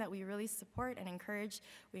something that we really support and encourage.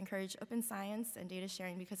 We encourage open science and data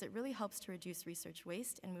sharing because it really helps to reduce research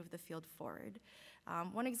waste and move the field forward.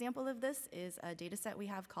 One example of this is a data set we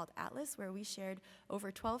have called Atlas, where we shared over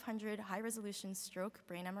 1,200 high-resolution stroke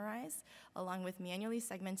brain MRIs, along with manually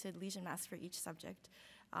segmented lesion masks for each subject.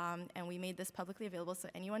 And we made this publicly available so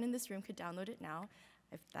anyone in this room could download it now,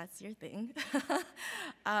 if that's your thing.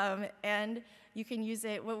 And you can use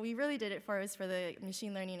it. What we really did it for was for the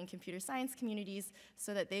machine learning and computer science communities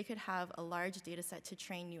so that they could have a large data set to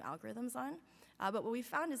train new algorithms on. But what we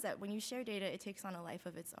found is that when you share data, it takes on a life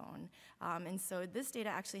of its own. And so this data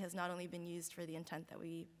actually has not only been used for the intent that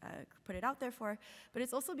we put it out there for, but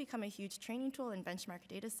it's also become a huge training tool and benchmark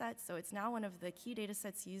data set. So it's now one of the key data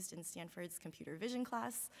sets used in Stanford's computer vision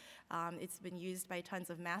class. It's been used by tons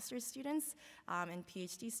of master's students and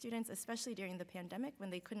PhD students, especially during the pandemic when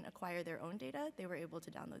they couldn't acquire their own data. They were able to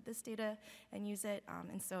download this data and use it.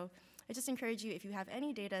 And so I just encourage you, if you have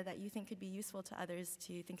any data that you think could be useful to others,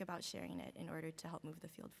 to think about sharing it in order to help move the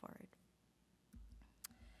field forward.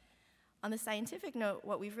 On the scientific note,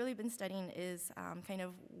 what we've really been studying is kind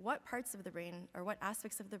of what parts of the brain or what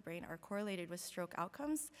aspects of the brain are correlated with stroke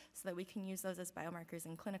outcomes so that we can use those as biomarkers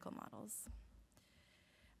in clinical models.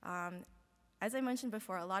 As I mentioned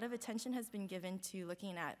before, a lot of attention has been given to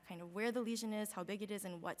looking at kind of where the lesion is, how big it is,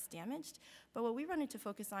 and what's damaged. But what we wanted to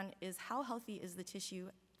focus on is how healthy is the tissue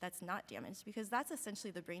that's not damaged, because that's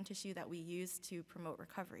essentially the brain tissue that we use to promote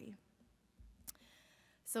recovery.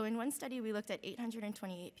 So in one study, we looked at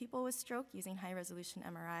 828 people with stroke using high-resolution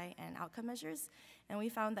MRI and outcome measures, and we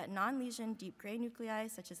found that non-lesion deep gray nuclei,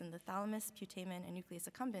 such as in the thalamus, putamen, and nucleus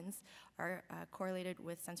accumbens, are correlated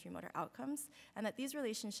with sensory-motor outcomes, and that these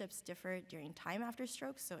relationships differ during time after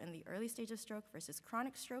stroke. So in the early stage of stroke versus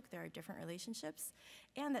chronic stroke, there are different relationships,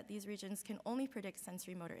 and that these regions can only predict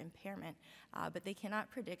sensory-motor impairment, but they cannot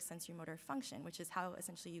predict sensory-motor function, which is how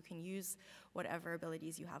essentially you can use whatever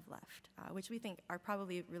abilities you have left, which we think are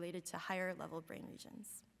probably related to higher level brain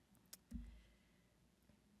regions.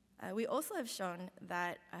 We also have shown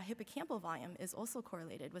that hippocampal volume is also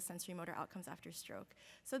correlated with sensory motor outcomes after stroke.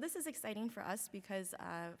 So this is exciting for us because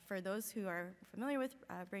for those who are familiar with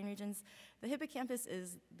brain regions, the hippocampus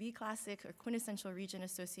is the classic or quintessential region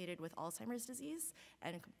associated with Alzheimer's disease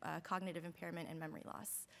and cognitive impairment and memory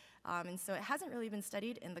loss. And so it hasn't really been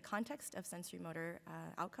studied in the context of sensory motor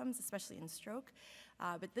outcomes, especially in stroke.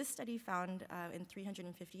 But this study found in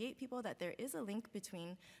 358 people that there is a link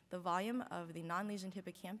between the volume of the non-lesioned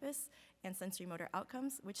hippocampus and sensory motor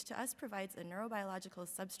outcomes, which to us provides a neurobiological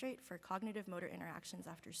substrate for cognitive motor interactions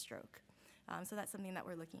after stroke. So that's something that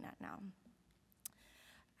we're looking at now.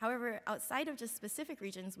 However, outside of just specific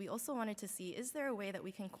regions, we also wanted to see, is there a way that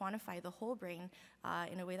we can quantify the whole brain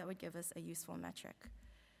in a way that would give us a useful metric?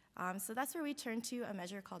 So that's where we turn to a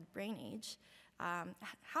measure called brain age.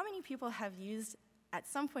 How many people have used, at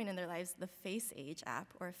some point in their lives, the Face Age app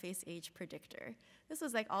or Face Age Predictor? This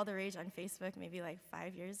was like all the rage on Facebook maybe like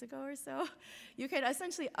 5 years ago or so. You could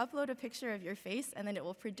essentially upload a picture of your face, and then it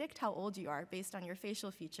will predict how old you are based on your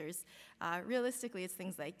facial features. Realistically, it's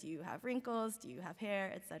things like, do you have wrinkles, do you have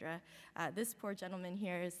hair, etc. This poor gentleman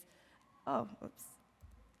here is, oh, oops.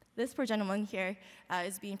 This poor gentleman here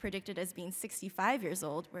is being predicted as being 65 years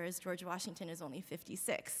old, whereas George Washington is only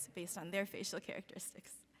 56, based on their facial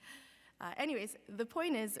characteristics. Anyways, the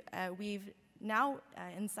point is we've now,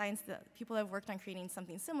 in science, people have worked on creating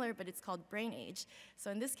something similar, but it's called brain age.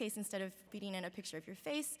 So in this case, instead of feeding in a picture of your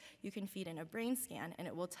face, you can feed in a brain scan, and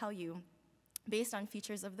it will tell you, based on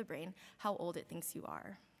features of the brain, how old it thinks you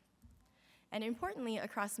are. And importantly,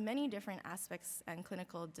 across many different aspects and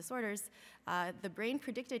clinical disorders, the brain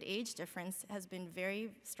predicted age difference has been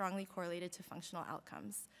very strongly correlated to functional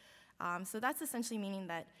outcomes. So that's essentially meaning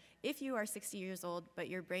that if you are 60 years old, but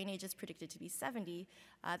your brain age is predicted to be 70,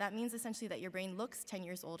 that means essentially that your brain looks 10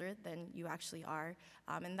 years older than you actually are.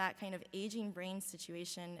 And that kind of aging brain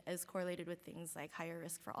situation is correlated with things like higher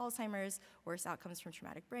risk for Alzheimer's, worse outcomes from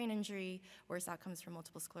traumatic brain injury, worse outcomes from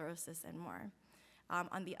multiple sclerosis, and more.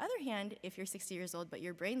 On the other hand, if you're 60 years old, but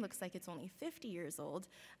your brain looks like it's only 50 years old,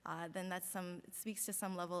 then it speaks to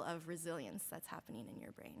some level of resilience that's happening in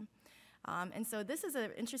your brain. And so this is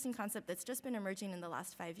an interesting concept that's just been emerging in the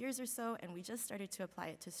last 5 years or so, and we just started to apply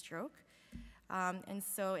it to stroke. And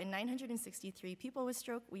so in 963 people with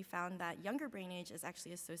stroke, we found that younger brain age is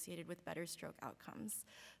actually associated with better stroke outcomes.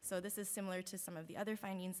 So this is similar to some of the other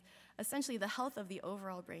findings. Essentially, the health of the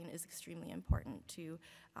overall brain is extremely important to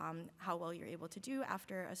how well you're able to do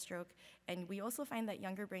after a stroke. And we also find that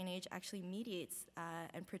younger brain age actually mediates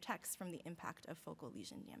and protects from the impact of focal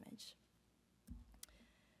lesion damage.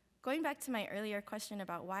 Going back to my earlier question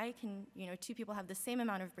about why can two people have the same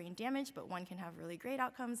amount of brain damage, but one can have really great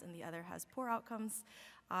outcomes and the other has poor outcomes,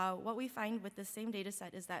 what we find with the same data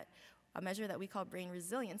set is that a measure that we call brain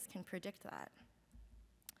resilience can predict that.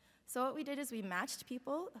 So what we did is we matched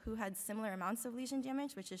people who had similar amounts of lesion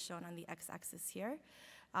damage, which is shown on the x-axis here,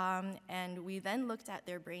 and we then looked at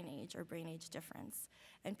their brain age or brain age difference.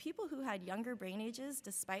 And people who had younger brain ages,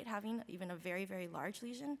 despite having even a very, very large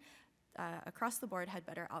lesion, across the board had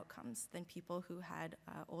better outcomes than people who had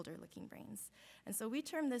older looking brains. And so we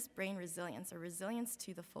term this brain resilience, or resilience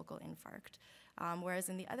to the focal infarct. Whereas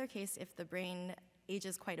in the other case, if the brain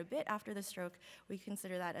ages quite a bit after the stroke, we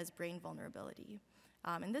consider that as brain vulnerability.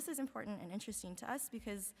 And this is important and interesting to us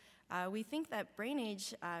because we think that brain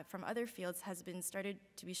age from other fields has been started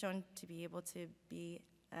to be shown to be able to be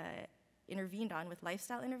intervened on with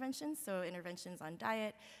lifestyle interventions, so interventions on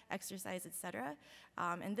diet, exercise, etc.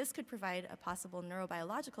 And this could provide a possible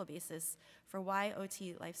neurobiological basis for why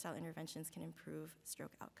OT lifestyle interventions can improve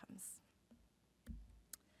stroke outcomes.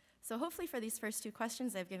 So hopefully for these first two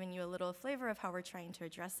questions, I've given you a little flavor of how we're trying to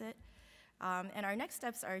address it. And our next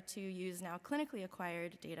steps are to use now clinically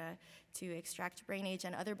acquired data to extract brain age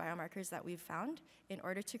and other biomarkers that we've found in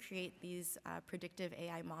order to create these predictive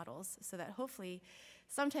AI models so that hopefully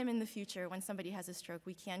sometime in the future when somebody has a stroke,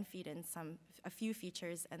 we can feed in a few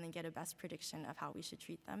features and then get a best prediction of how we should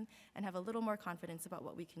treat them and have a little more confidence about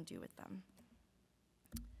what we can do with them.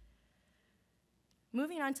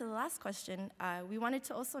 Moving on to the last question, we wanted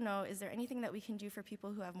to also know, is there anything that we can do for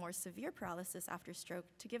people who have more severe paralysis after stroke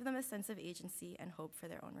to give them a sense of agency and hope for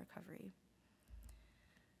their own recovery?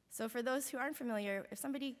 So for those who aren't familiar, if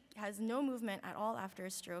somebody has no movement at all after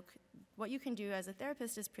a stroke, what you can do as a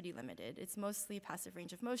therapist is pretty limited. It's mostly passive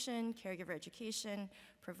range of motion, caregiver education,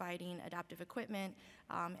 providing adaptive equipment,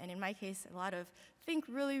 and in my case, a lot of think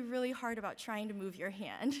really, really hard about trying to move your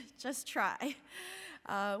hand. Just try,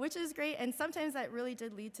 which is great, and sometimes that really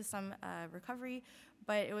did lead to some recovery,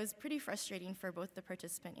 but it was pretty frustrating for both the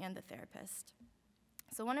participant and the therapist.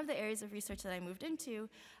 So one of the areas of research that I moved into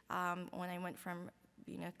when I went from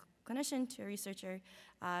being a clinician to a researcher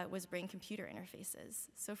was brain-computer interfaces.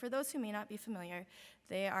 So for those who may not be familiar,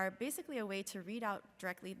 they are basically a way to read out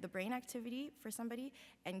directly the brain activity for somebody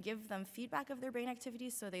and give them feedback of their brain activity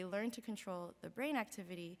so they learn to control the brain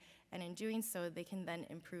activity, and in doing so, they can then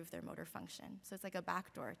improve their motor function. So it's like a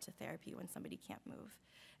backdoor to therapy when somebody can't move.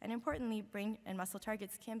 And importantly, brain and muscle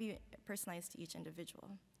targets can be personalized to each individual.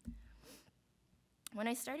 When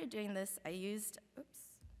I started doing this, I used,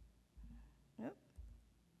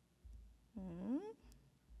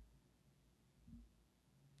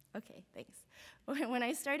 Okay, thanks. When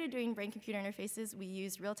I started doing brain-computer interfaces, we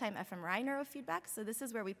used real-time fMRI neurofeedback. So this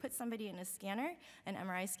is where we put somebody in a scanner, an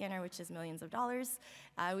MRI scanner, which is millions of dollars.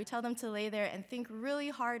 We tell them to lay there and think really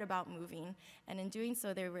hard about moving. And in doing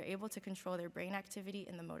so, they were able to control their brain activity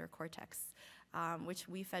in the motor cortex, which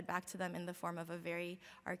we fed back to them in the form of a very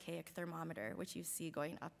archaic thermometer, which you see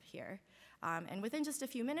going up here. And within just a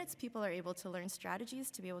few minutes, people are able to learn strategies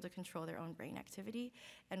to be able to control their own brain activity.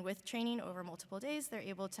 And with training over multiple days, they're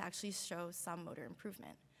able to actually show some motor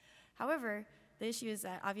improvement. However, the issue is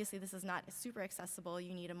that obviously this is not super accessible.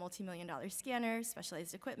 You need a multi-million-dollar scanner,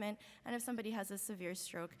 specialized equipment, and if somebody has a severe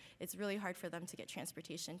stroke, it's really hard for them to get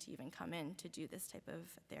transportation to even come in to do this type of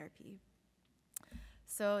therapy.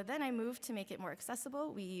 So then I moved to make it more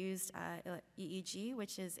accessible. We used EEG,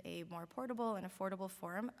 which is a more portable and affordable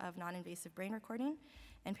form of non-invasive brain recording,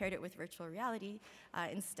 and paired it with virtual reality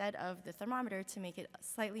instead of the thermometer to make it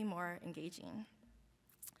slightly more engaging.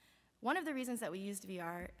 One of the reasons that we used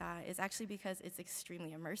VR is actually because it's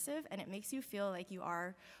extremely immersive, and it makes you feel like you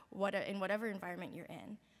are in whatever environment you're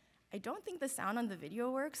in. I don't think the sound on the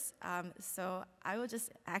video works, so I will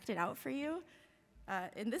just act it out for you.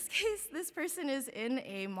 In this case, this person is in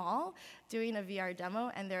a mall doing a VR demo,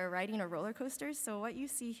 and they're riding a roller coaster. So what you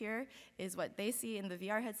see here is what they see in the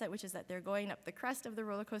VR headset, which is that they're going up the crest of the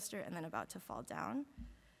roller coaster and then about to fall down.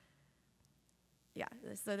 Yeah,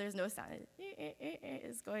 so there's no sound. It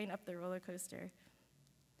is going up the roller coaster.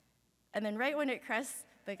 And then right when it crests,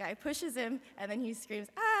 the guy pushes him, and then he screams,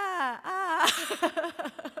 "Ah,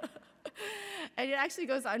 ah!" And it actually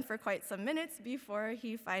goes on for quite some minutes before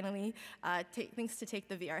he finally thinks to take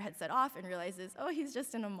the VR headset off and realizes, oh, he's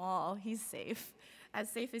just in a mall, he's safe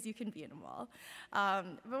as you can be in a mall.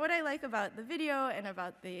 But what I like about the video and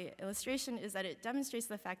about the illustration is that it demonstrates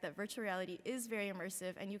the fact that virtual reality is very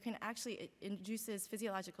immersive, and you can actually, it induces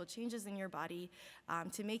physiological changes in your body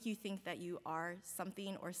to make you think that you are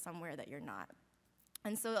something or somewhere that you're not.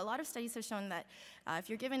 And so a lot of studies have shown that if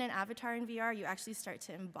you're given an avatar in VR, you actually start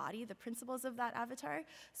to embody the principles of that avatar.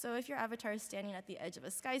 So if your avatar is standing at the edge of a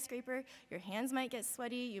skyscraper, your hands might get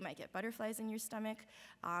sweaty, you might get butterflies in your stomach.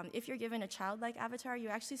 If you're given a childlike avatar, you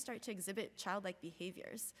actually start to exhibit childlike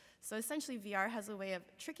behaviors. So essentially, VR has a way of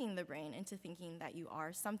tricking the brain into thinking that you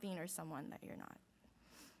are something or someone that you're not.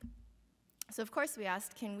 So of course we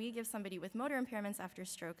asked, can we give somebody with motor impairments after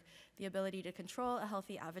stroke the ability to control a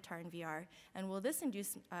healthy avatar in VR? And will this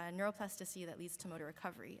induce neuroplasticity that leads to motor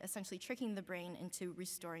recovery, essentially tricking the brain into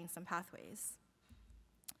restoring some pathways?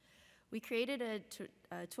 We created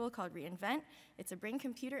a tool called Reinvent. It's a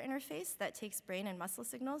brain-computer interface that takes brain and muscle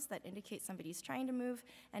signals that indicate somebody's trying to move,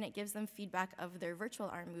 and it gives them feedback of their virtual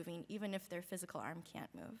arm moving, even if their physical arm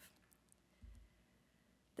can't move.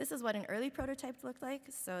 This is what an early prototype looked like.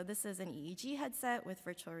 So this is an EEG headset with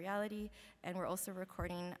virtual reality, and we're also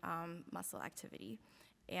recording muscle activity.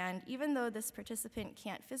 And even though this participant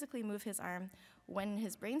can't physically move his arm, when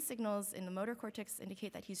his brain signals in the motor cortex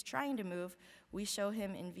indicate that he's trying to move, we show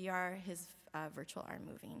him in VR his virtual arm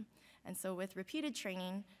moving. And so with repeated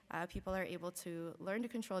training, people are able to learn to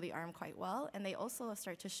control the arm quite well, and they also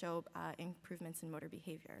start to show improvements in motor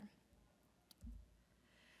behavior.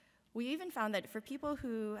 We even found that for people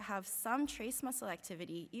who have some trace muscle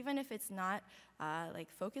activity, even if it's not like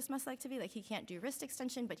focused muscle activity, like he can't do wrist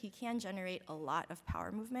extension, but he can generate a lot of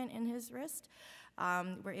power movement in his wrist,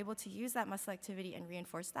 we're able to use that muscle activity and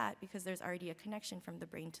reinforce that because there's already a connection from the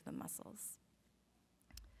brain to the muscles.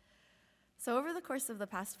 So over the course of the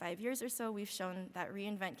past 5 years or so, we've shown that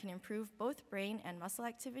reInvent can improve both brain and muscle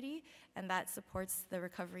activity, and that supports the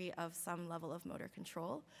recovery of some level of motor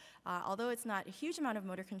control. Although it's not a huge amount of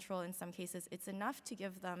motor control in some cases, it's enough to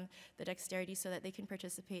give them the dexterity so that they can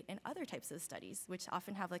participate in other types of studies, which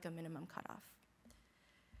often have like a minimum cutoff.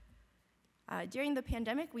 During the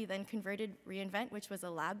pandemic, we then converted reInvent, which was a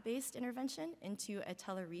lab-based intervention, into a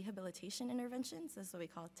telerehabilitation intervention. So this is what we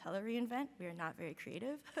call telereinvent. We are not very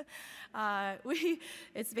creative.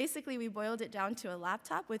 It's basically, we boiled it down to a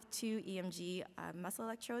laptop with 2 EMG muscle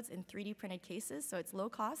electrodes in 3D printed cases, so it's low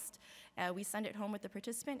cost. We send it home with the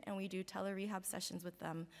participant, and we do telerehab sessions with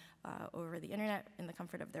them over the internet in the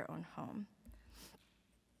comfort of their own home.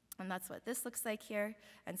 And that's what this looks like here.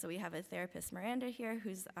 And so we have a therapist, Miranda, here,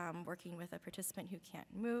 who's working with a participant who can't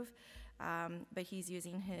move, but he's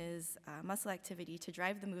using his muscle activity to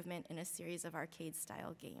drive the movement in a series of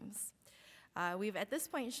arcade-style games. We've at this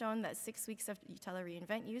point shown that 6 weeks of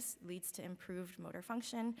telereinvent use leads to improved motor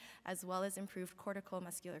function, as well as improved cortical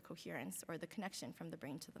muscular coherence, or the connection from the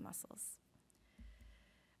brain to the muscles.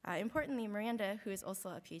 Importantly, Miranda, who is also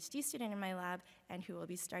a PhD student in my lab and who will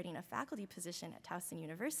be starting a faculty position at Towson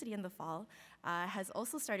University in the fall, has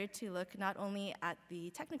also started to look not only at the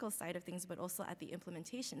technical side of things, but also at the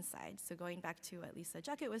implementation side. So going back to what Lisa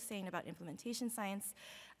Juckett was saying about implementation science,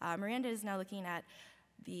 Miranda is now looking at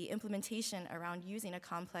the implementation around using a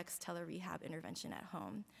complex telerehab intervention at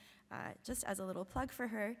home. Just as a little plug for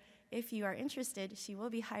her, if you are interested, she will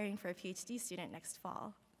be hiring for a PhD student next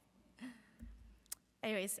fall.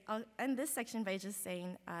 Anyways, I'll end this section by just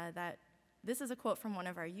saying that this is a quote from one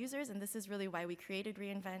of our users, and this is really why we created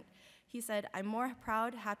reInvent. He said, "I'm more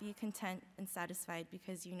proud, happy, content, and satisfied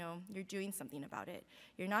because you know you're doing something about it.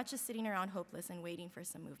 You're not just sitting around hopeless and waiting for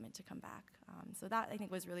some movement to come back." So that, I think,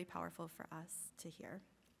 was really powerful for us to hear.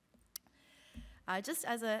 Just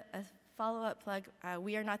as a follow-up plug,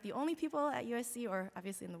 we are not the only people at USC, or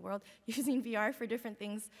obviously in the world, using VR for different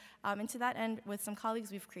things. And to that end, with some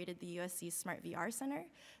colleagues, we've created the USC Smart VR Center.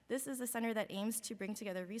 This is a center that aims to bring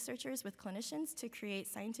together researchers with clinicians to create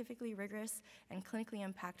scientifically rigorous and clinically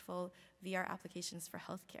impactful VR applications for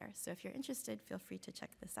healthcare. So if you're interested, feel free to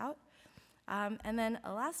check this out. And then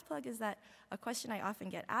a last plug is that a question I often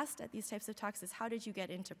get asked at these types of talks is, how did you get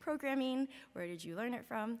into programming? Where did you learn it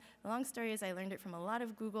from? The long story is I learned it from a lot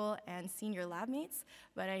of Google and senior lab mates,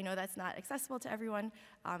 but I know that's not accessible to everyone.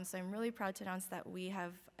 So I'm really proud to announce that we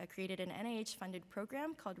have created an NIH-funded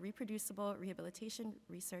program called Reproducible Rehabilitation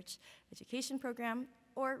Research Education Program,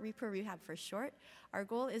 or ReproRehab for short. Our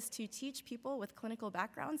goal is to teach people with clinical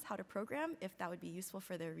backgrounds how to program, if that would be useful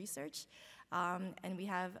for their research. And we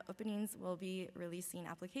have openings. We'll be releasing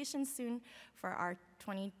applications soon for our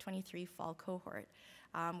 2023 fall cohort.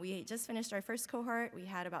 We just finished our first cohort. We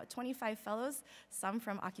had about 25 fellows, some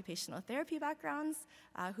from occupational therapy backgrounds,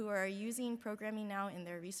 who are using programming now in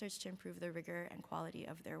their research to improve the rigor and quality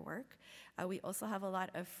of their work. We also have a lot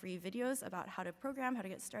of free videos about how to program, how to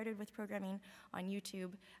get started with programming on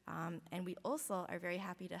YouTube. And we also are very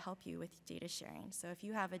happy to help you with data sharing. So if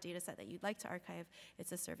you have a data set that you'd like to archive,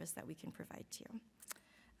 it's a service that we can provide to you.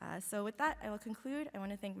 So with that, I will conclude. I want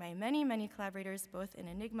to thank my many, many collaborators, both in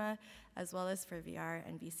Enigma, as well as for VR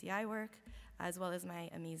and BCI work, as well as my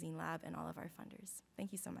amazing lab and all of our funders.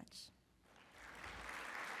 Thank you so much.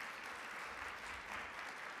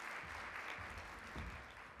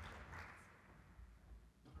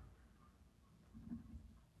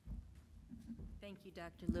 Thank you,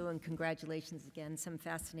 Dr. Liu, and congratulations again. Some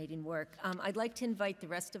fascinating work. I'd like to invite the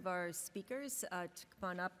rest of our speakers to come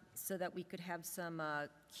on up so that we could have some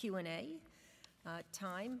Q&A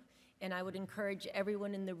time. And I would encourage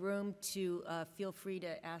everyone in the room to feel free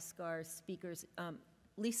to ask our speakers.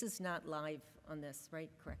 Lisa's not live on this, right?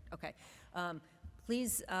 Correct. Okay.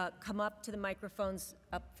 Please come up to the microphones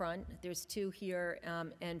up front. There's 2 here,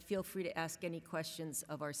 and feel free to ask any questions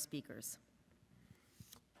of our speakers.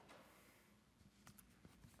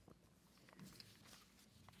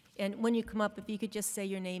 And when you come up, if you could just say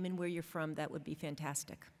your name and where you're from, that would be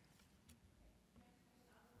fantastic.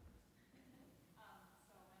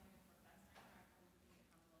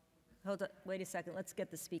 Hold on, wait a second. Let's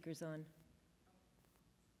get the speakers on.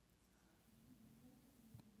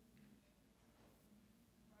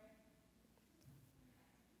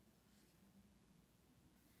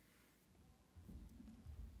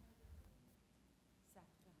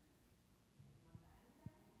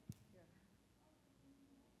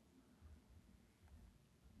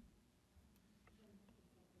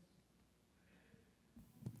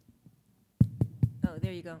 Oh,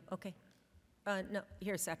 there you go. Okay. No,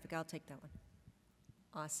 here, Safik, I'll take that one.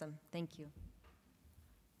 Awesome. Thank you.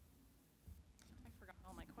 I forgot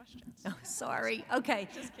all my questions. questions. Oh, sorry. Okay.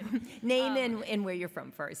 Just kidding. Name and where you're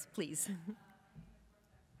from first, please.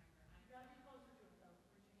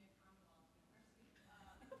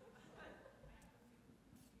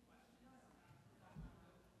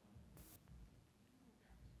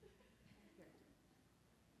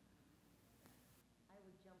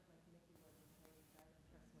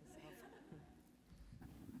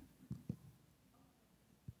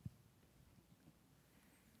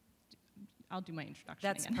 I'll do my introduction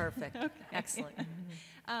That's again. perfect. Okay. Excellent.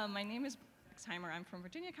 My name is Brooks-Heimer. I'm from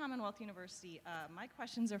Virginia Commonwealth University. My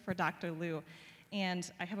questions are for Dr. Liu,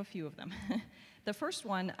 and I have a few of them. The first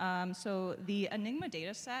one, so the Enigma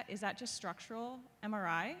data set, is that just structural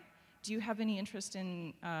MRI? Do you have any interest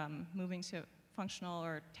in moving to functional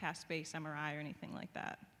or task-based MRI or anything like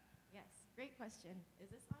that? Yes, great question. Is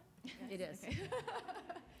this on? Yes. It is. Okay.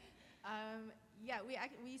 Yeah,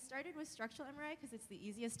 we started with structural MRI because it's the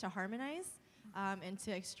easiest to harmonize and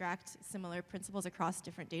to extract similar principles across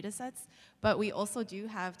different data sets. But we also do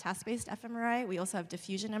have task-based fMRI. We also have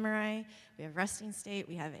diffusion MRI. We have resting state.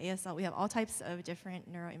 We have ASL. We have all types of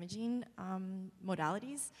different neuroimaging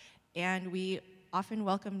modalities. And we often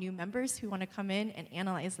welcome new members who want to come in and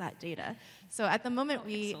analyze that data. So at the moment,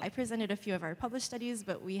 I presented a few of our published studies,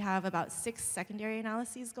 but we have about 6 secondary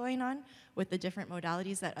analyses going on with the different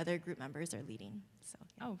modalities that other group members are leading. So,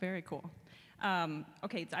 yeah. Oh, very cool.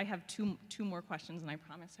 Okay, I have two more questions, and I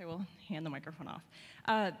promise I will hand the microphone off.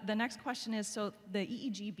 The next question is, so the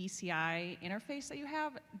EEG BCI interface that you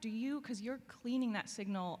have, because you're cleaning that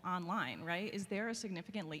signal online, right? Is there a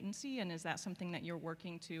significant latency, and is that something that you're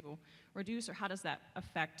working to reduce, or how does that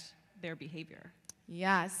affect their behavior?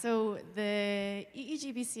 Yeah, so the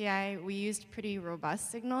EEG BCI, we used pretty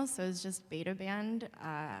robust signals, so it's just beta band,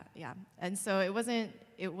 yeah. And so it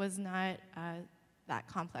was not that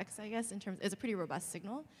complex, I guess, it's a pretty robust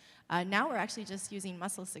signal. Now we're actually just using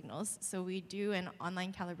muscle signals, so we do an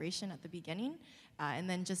online calibration at the beginning, and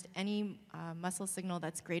then just any muscle signal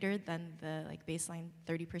that's greater than the baseline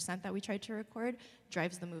 30% that we tried to record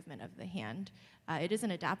drives the movement of the hand. It is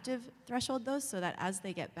an adaptive threshold, though, so that as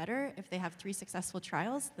they get better, if they have 3 successful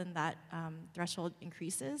trials, then that threshold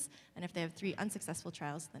increases, and if they have 3 unsuccessful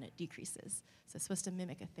trials, then it decreases. So it's supposed to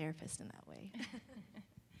mimic a therapist in that way.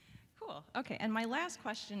 Cool. Okay, and my last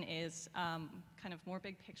question is kind of more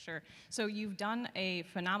big picture. So you've done a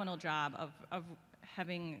phenomenal job of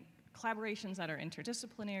having collaborations that are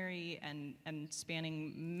interdisciplinary and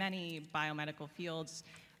spanning many biomedical fields.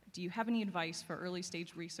 Do you have any advice for early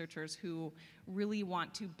stage researchers who really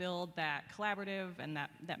want to build that collaborative and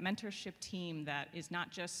that mentorship team that is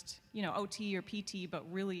not just, OT or PT, but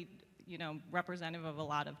really, representative of a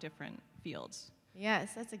lot of different fields? Yes,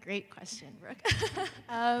 that's a great question, Brooke.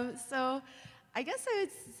 So I guess I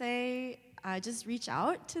would say just reach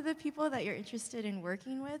out to the people that you're interested in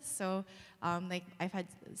working with. So I've had,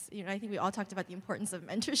 I think we all talked about the importance of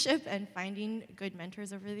mentorship and finding good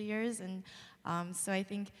mentors over the years. And so I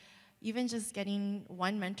think even just getting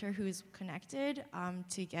one mentor who's connected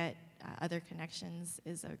to get other connections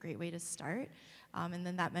is a great way to start. And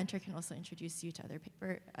then that mentor can also introduce you to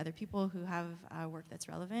other people who have work that's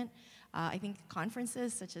relevant. I think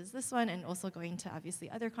conferences such as this one, and also going to obviously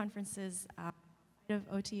other conferences of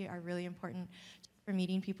OT are really important for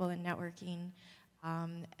meeting people and networking.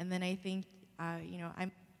 And then I think,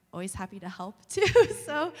 I'm always happy to help too.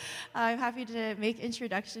 So I'm happy to make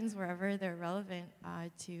introductions wherever they're relevant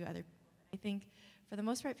to other people. I think for the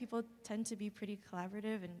most part, people tend to be pretty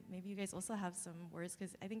collaborative, and maybe you guys also have some words,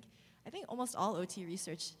 because I think almost all OT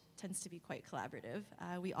research tends to be quite collaborative.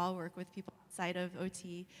 We all work with people outside of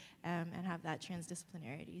OT and have that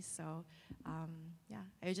transdisciplinarity. So yeah,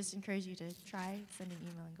 I would just encourage you to try, send an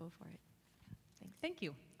email, and go for it. Thanks. Thank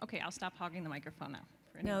you. Okay, I'll stop hogging the microphone now.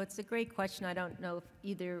 No, it's a great question. I don't know if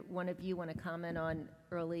either one of you want to comment on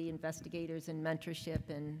early investigators and mentorship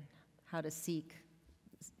and how to seek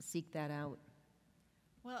that out.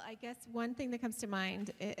 Well, I guess one thing that comes to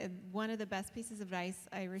mind, one of the best pieces of advice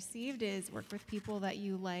I received is work with people that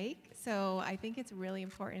you like. So I think it's really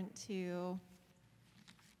important to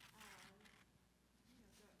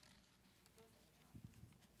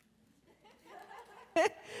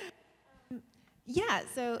yeah,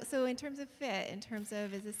 so in terms of fit, in terms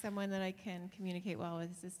of is this someone that I can communicate well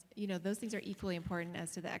with, is this, those things are equally important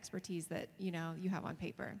as to the expertise that, you have on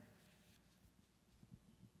paper.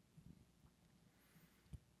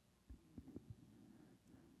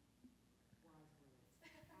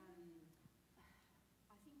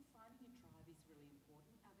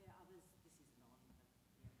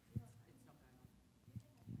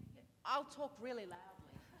 I'll talk really loudly.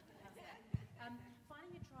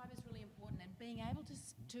 Finding a tribe is really important, and being able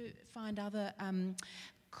to find other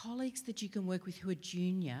colleagues that you can work with who are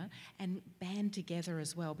junior and band together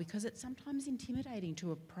as well, because it's sometimes intimidating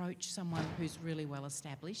to approach someone who's really well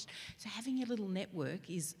established. So having a little network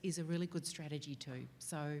is a really good strategy too.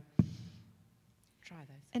 So try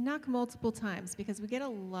those. And knock multiple times, because we get a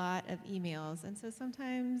lot of emails, and so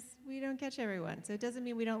sometimes we don't catch everyone. So it doesn't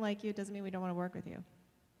mean we don't like you, it doesn't mean we don't want to work with you.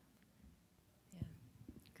 Yeah.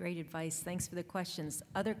 Great advice. Thanks for the questions.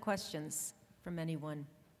 Other questions from anyone?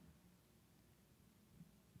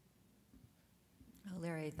 Oh,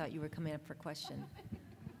 Larry, I thought you were coming up for a question.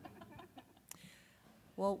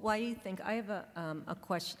 Well, why do you think? I have a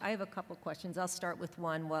question. I have a couple questions. I'll start with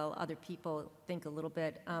one while other people think a little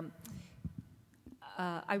bit.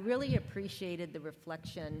 I really appreciated the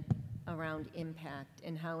reflection around impact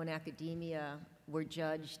and how in academia we're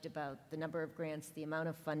judged about the number of grants, the amount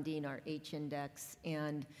of funding, our H-index,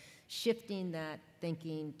 and shifting that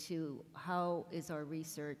thinking to how is our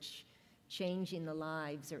research changing the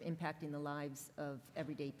lives or impacting the lives of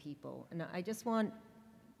everyday people. And I just want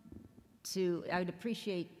to, I would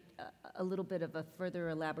appreciate a little bit of a further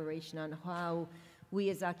elaboration on how we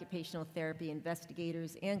as occupational therapy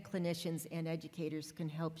investigators and clinicians and educators can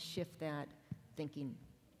help shift that thinking.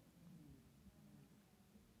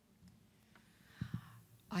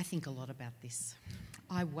 I think a lot about this.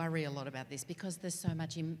 I worry a lot about this because there's so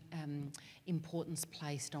much importance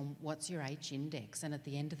placed on what's your H-index, and at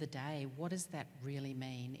the end of the day, what does that really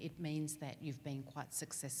mean? It means that you've been quite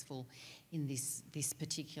successful in this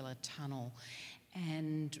particular tunnel,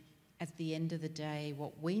 and at the end of the day,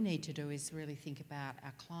 what we need to do is really think about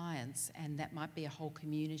our clients, and that might be a whole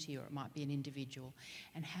community or it might be an individual,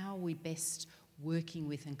 and how are we best working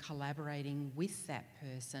with and collaborating with that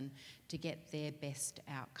person to get their best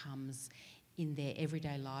outcomes in their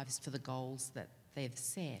everyday lives for the goals that they've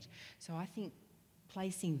set. So I think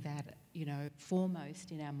placing that,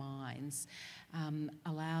 foremost in our minds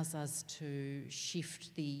allows us to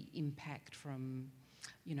shift the impact from,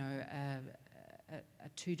 a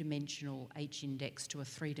two-dimensional H-index to a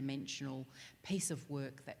three-dimensional piece of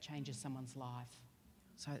work that changes someone's life.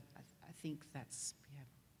 So I think that's, yeah.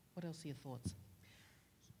 What else are your thoughts?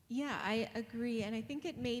 Yeah, I agree, and I think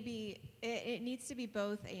it needs to be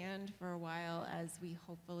both and for a while as we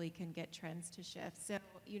hopefully can get trends to shift. So,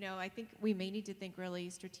 I think we may need to think really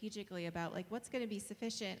strategically about what's going to be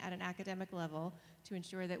sufficient at an academic level to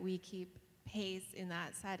ensure that we keep pace in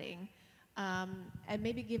that setting, and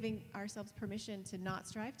maybe giving ourselves permission to not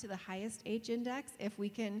strive to the highest H-index if we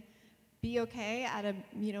can be okay at a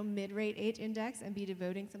mid-rate H-index and be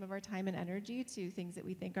devoting some of our time and energy to things that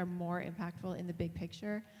we think are more impactful in the big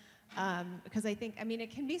picture. Because I think,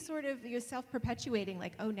 it can be sort of self-perpetuating,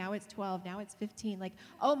 oh, now it's 12, now it's 15,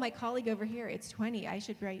 oh, my colleague over here, it's 20, I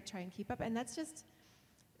should try and keep up. And that's just,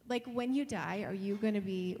 when you die, are you going to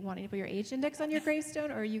be wanting to put your H-index on your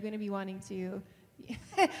gravestone, or are you going to be wanting to,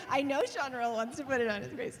 I know Sean Roll wants to put it on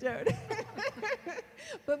his gravestone,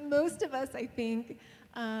 but most of us, I think,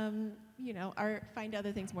 find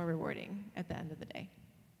other things more rewarding at the end of the day.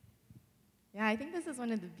 Yeah, I think this is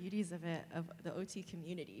one of the beauties of the OT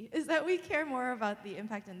community, is that we care more about the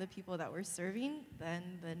impact on the people that we're serving than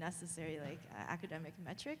the necessary academic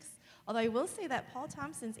metrics. Although I will say that Paul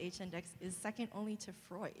Thompson's H-index is second only to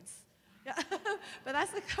Freud's. Yeah. But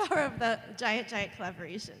that's the power of the giant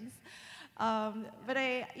collaborations. But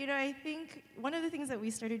I think one of the things that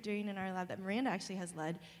we started doing in our lab that Miranda actually has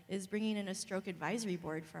led is bringing in a stroke advisory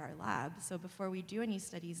board for our lab. So before we do any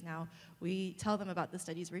studies now, we tell them about the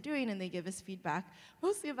studies we're doing, and they give us feedback,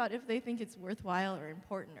 mostly about if they think it's worthwhile or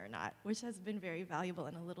important or not, which has been very valuable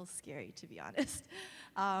and a little scary, to be honest.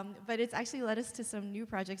 But it's actually led us to some new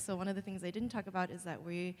projects. So one of the things I didn't talk about is that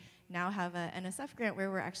we now have an NSF grant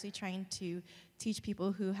where we're actually trying to teach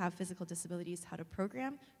people who have physical disabilities how to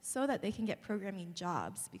program so that they can get programming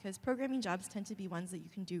jobs, because programming jobs tend to be ones that you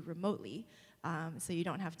can do remotely, so you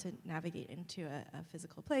don't have to navigate into a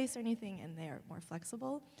physical place or anything, and they are more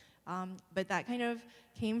flexible. But that kind of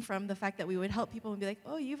came from the fact that we would help people and be like,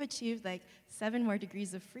 oh, you've achieved 7 more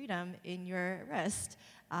degrees of freedom in your wrist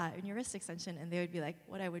extension, and they would be like,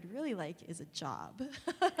 what I would really like is a job.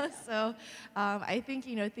 So I think,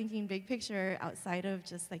 thinking big picture outside of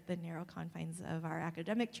just the narrow confines of our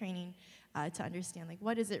academic training, to understand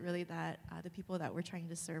what is it really that the people that we're trying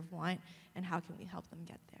to serve want, and how can we help them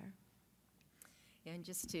get there. And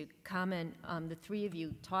just to comment, the three of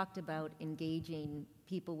you talked about engaging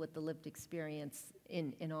people with the lived experience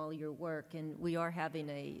in all your work, and we are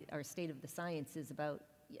having our State of the Science is about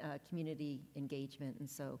community engagement, and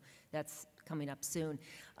so that's coming up soon.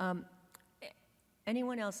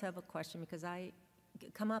 Anyone else have a question? Because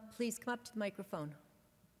please come up to the microphone.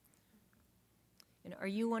 And are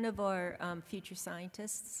you one of our future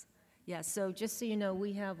scientists? Yeah, so just so you know,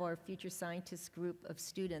 we have our future scientists group of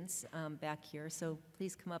students back here, so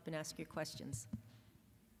please come up and ask your questions.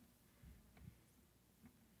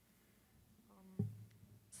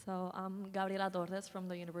 So I'm Gabriela Torres from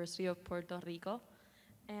the University of Puerto Rico,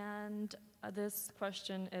 and this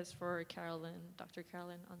question is for Carolyn, Dr.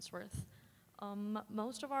 Carolyn Unsworth.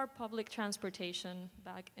 Most of our public transportation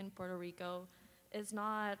back in Puerto Rico is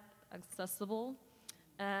not accessible,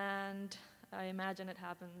 and I imagine it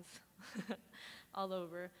happens all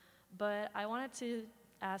over. But I wanted to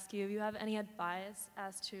ask you if you have any advice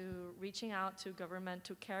as to reaching out to government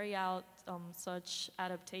to carry out such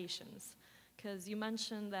adaptations. Because you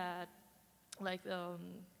mentioned that, like,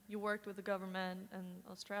 you worked with the government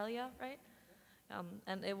in Australia, right?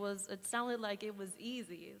 And it sounded like it was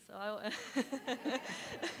easy. So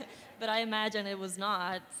but I imagine it was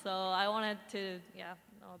not. So I wanted to,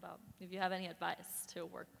 know about if you have any advice to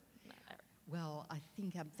work in that area. Well, I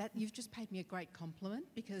think that you've just paid me a great compliment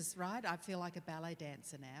because, right, I feel like a ballet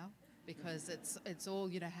dancer now because it's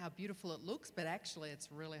all, you know, how beautiful it looks, but actually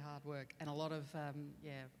it's really hard work and a lot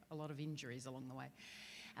of injuries along the way.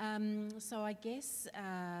 So I guess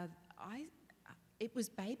it was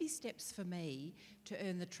baby steps for me to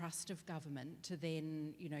earn the trust of government to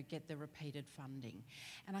then, you know, get the repeated funding.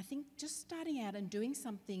 And I think just starting out and doing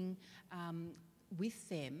something with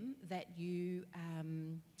them that you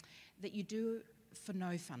do for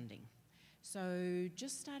no funding. So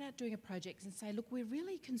just start out doing a project and say, look, we're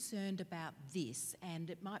really concerned about this, and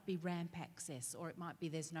it might be ramp access, or it might be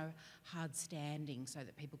there's no hard standing so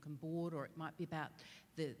that people can board, or it might be about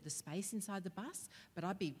the space inside the bus, but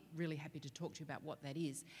I'd be really happy to talk to you about what that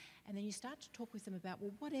is. And then you start to talk with them about,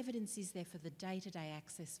 well, what evidence is there for the day-to-day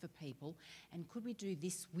access for people, and could we do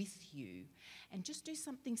this with you? And just do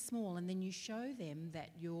something small, and then you show them that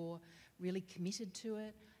you're really committed to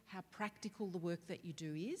it, how practical the work that you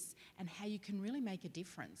do is, and how you can really make a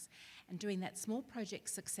difference. And doing that small project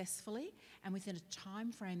successfully and within a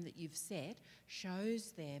time frame that you've set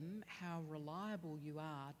shows them how reliable you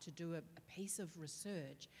are to do a piece of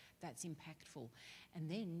research that's impactful.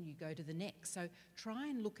 And then you go to the next. So try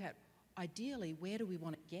and look at, ideally, where do we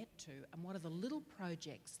want to get to, and what are the little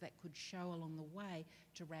projects that could show along the way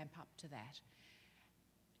to ramp up to that.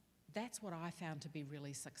 That's what I found to be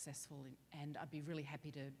really successful, and I'd be really happy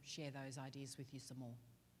to share those ideas with you some more.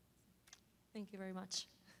 Thank you very much.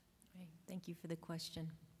 Great. Thank you for the question.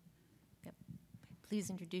 Yep. Please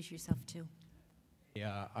introduce yourself too.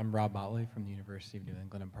 Yeah, I'm Rob Motley from the University of New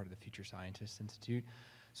England. I'm part of the Future Scientists Institute.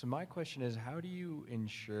 So my question is, how do you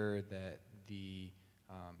ensure that the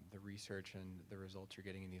research and the results you're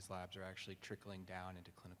getting in these labs are actually trickling down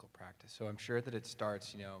into clinical practice? So I'm sure that it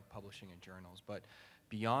starts, you know, publishing in journals, but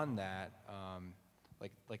beyond that,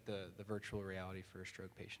 like the virtual reality for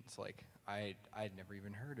stroke patients, like I'd never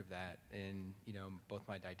even heard of that in, you know, both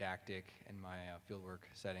my didactic and my fieldwork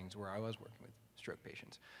settings where I was working with stroke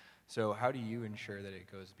patients. So how do you ensure that it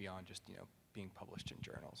goes beyond just, you know, being published in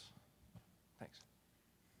journals? Thanks.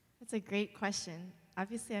 That's a great question.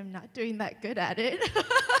 Obviously, I'm not doing that good at it.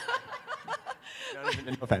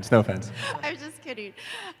 No offense, no offense. I'm just kidding.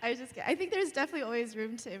 I think there's definitely always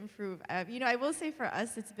room to improve. You know, I will say for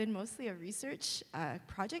us, it's been mostly a research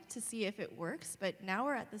project to see if it works, but now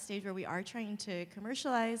we're at the stage where we are trying to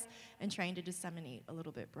commercialize and trying to disseminate a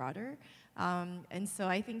little bit broader. And so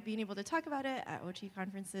I think being able to talk about it at OT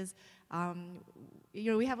conferences,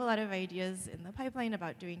 you know, we have a lot of ideas in the pipeline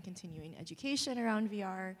about doing continuing education around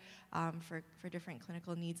VR for different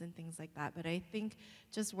clinical needs and things like that. But I think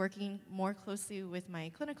just working more closely with my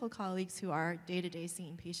clinical colleagues who are day-to-day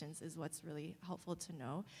seeing patients is what's really helpful to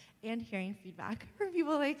know, and hearing feedback from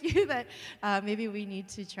people like you that maybe we need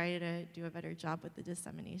to try to do a better job with the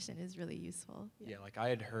dissemination is really useful. Yeah, like I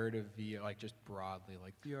had heard of VR, like just broadly,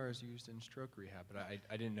 like VR is used in stroke rehab, but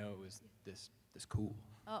I didn't know it was this cool.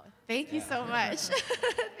 Oh, thank you so much.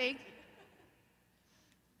 Thank you.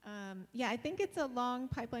 Yeah, I think it's a long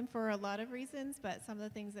pipeline for a lot of reasons, but some of the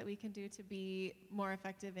things that we can do to be more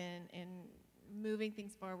effective in moving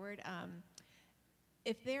things forward.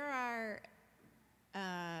 If there are,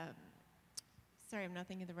 sorry, I'm not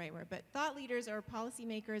thinking of the right word, but thought leaders or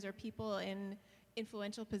policymakers or people in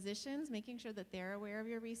influential positions, making sure that they're aware of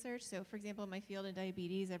your research. So for example, in my field in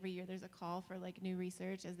diabetes, every year there's a call for like new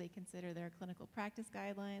research as they consider their clinical practice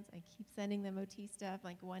guidelines. I keep sending them OT stuff,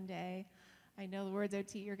 like one day I know the words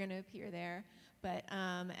OT are going to appear there, but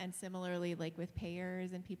and similarly, like with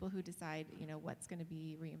payers and people who decide, you know, what's going to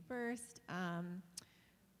be reimbursed.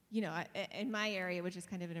 You know, in my area, which is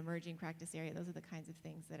kind of an emerging practice area, those are the kinds of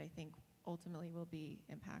things that I think ultimately will be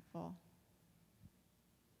impactful.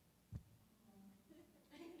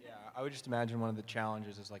 I would just imagine one of the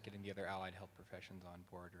challenges is like getting the other allied health professions on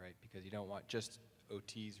board, right? Because you don't want just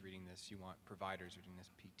OTs reading this, you want providers reading this,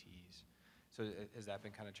 PTs. So has that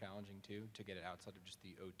been kind of challenging too, to get it outside of just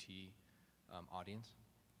the OT audience?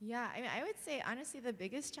 Yeah, I mean, I would say honestly the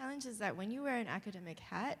biggest challenge is that when you wear an academic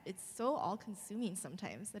hat, it's so all-consuming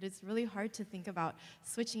sometimes that it's really hard to think about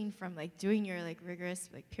switching from like doing your like rigorous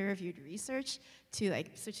like peer-reviewed research to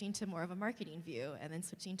like switching to more of a marketing view, and then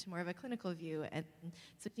switching to more of a clinical view, and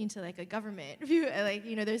switching to like a government view. And, like,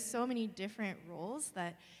 you know, there's so many different roles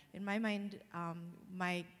that in my mind,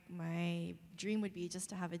 my dream would be just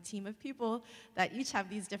to have a team of people that each have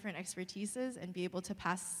these different expertises and be able to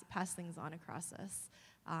pass things on across us.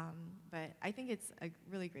 But I think it's a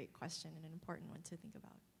really great question and an important one to think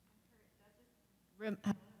about.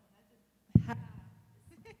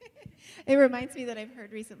 It reminds me that I've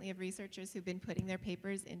heard recently of researchers who've been putting their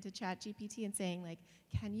papers into ChatGPT and saying, like,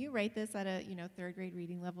 can you write this at a, third grade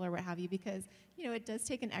reading level or what have you? Because, it does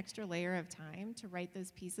take an extra layer of time to write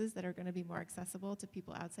those pieces that are going to be more accessible to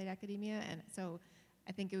people outside academia. And so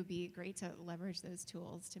I think it would be great to leverage those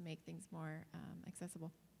tools to make things more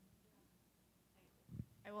accessible.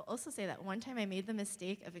 I will also say that one time I made the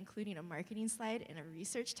mistake of including a marketing slide in a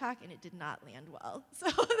research talk, and it did not land well. So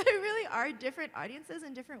there really are different audiences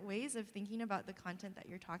and different ways of thinking about the content that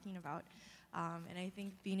you're talking about. And I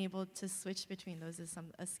think being able to switch between those is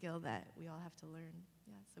a skill that we all have to learn,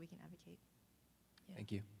 so we can advocate. Yeah.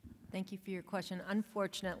 Thank you. Thank you for your question.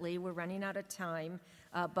 Unfortunately, we're running out of time,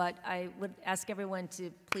 but I would ask everyone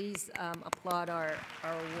to please applaud our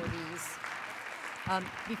awardees.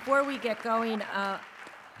 Before we get going,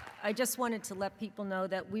 I just wanted to let people know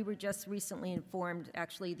that we were just recently informed,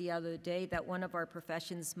 actually the other day, that one of our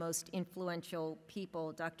profession's most influential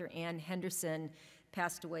people, Dr. Ann Henderson,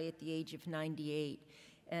 passed away at the age of 98.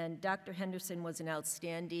 And Dr. Henderson was an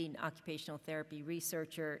outstanding occupational therapy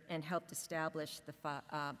researcher and helped establish the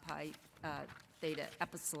Pi Theta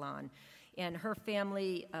Epsilon. And her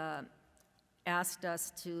family asked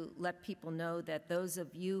us to let people know that those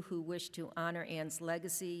of you who wish to honor Ann's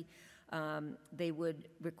legacy, they would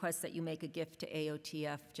request that you make a gift to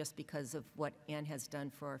AOTF just because of what Ann has done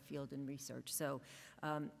for our field and research. So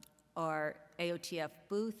our AOTF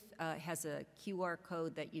booth has a QR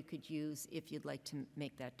code that you could use if you'd like to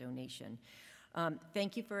make that donation.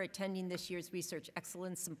 Thank you for attending this year's Research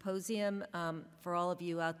Excellence Symposium. For all of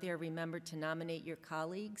you out there, remember to nominate your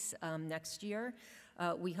colleagues next year.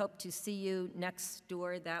 We hope to see you next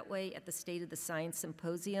door that way at the State of the Science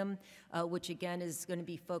Symposium, which again is going to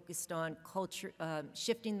be focused on culture,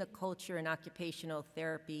 shifting the culture in occupational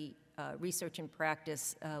therapy research and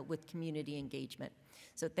practice with community engagement.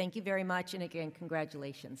 So thank you very much, and again,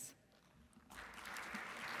 congratulations.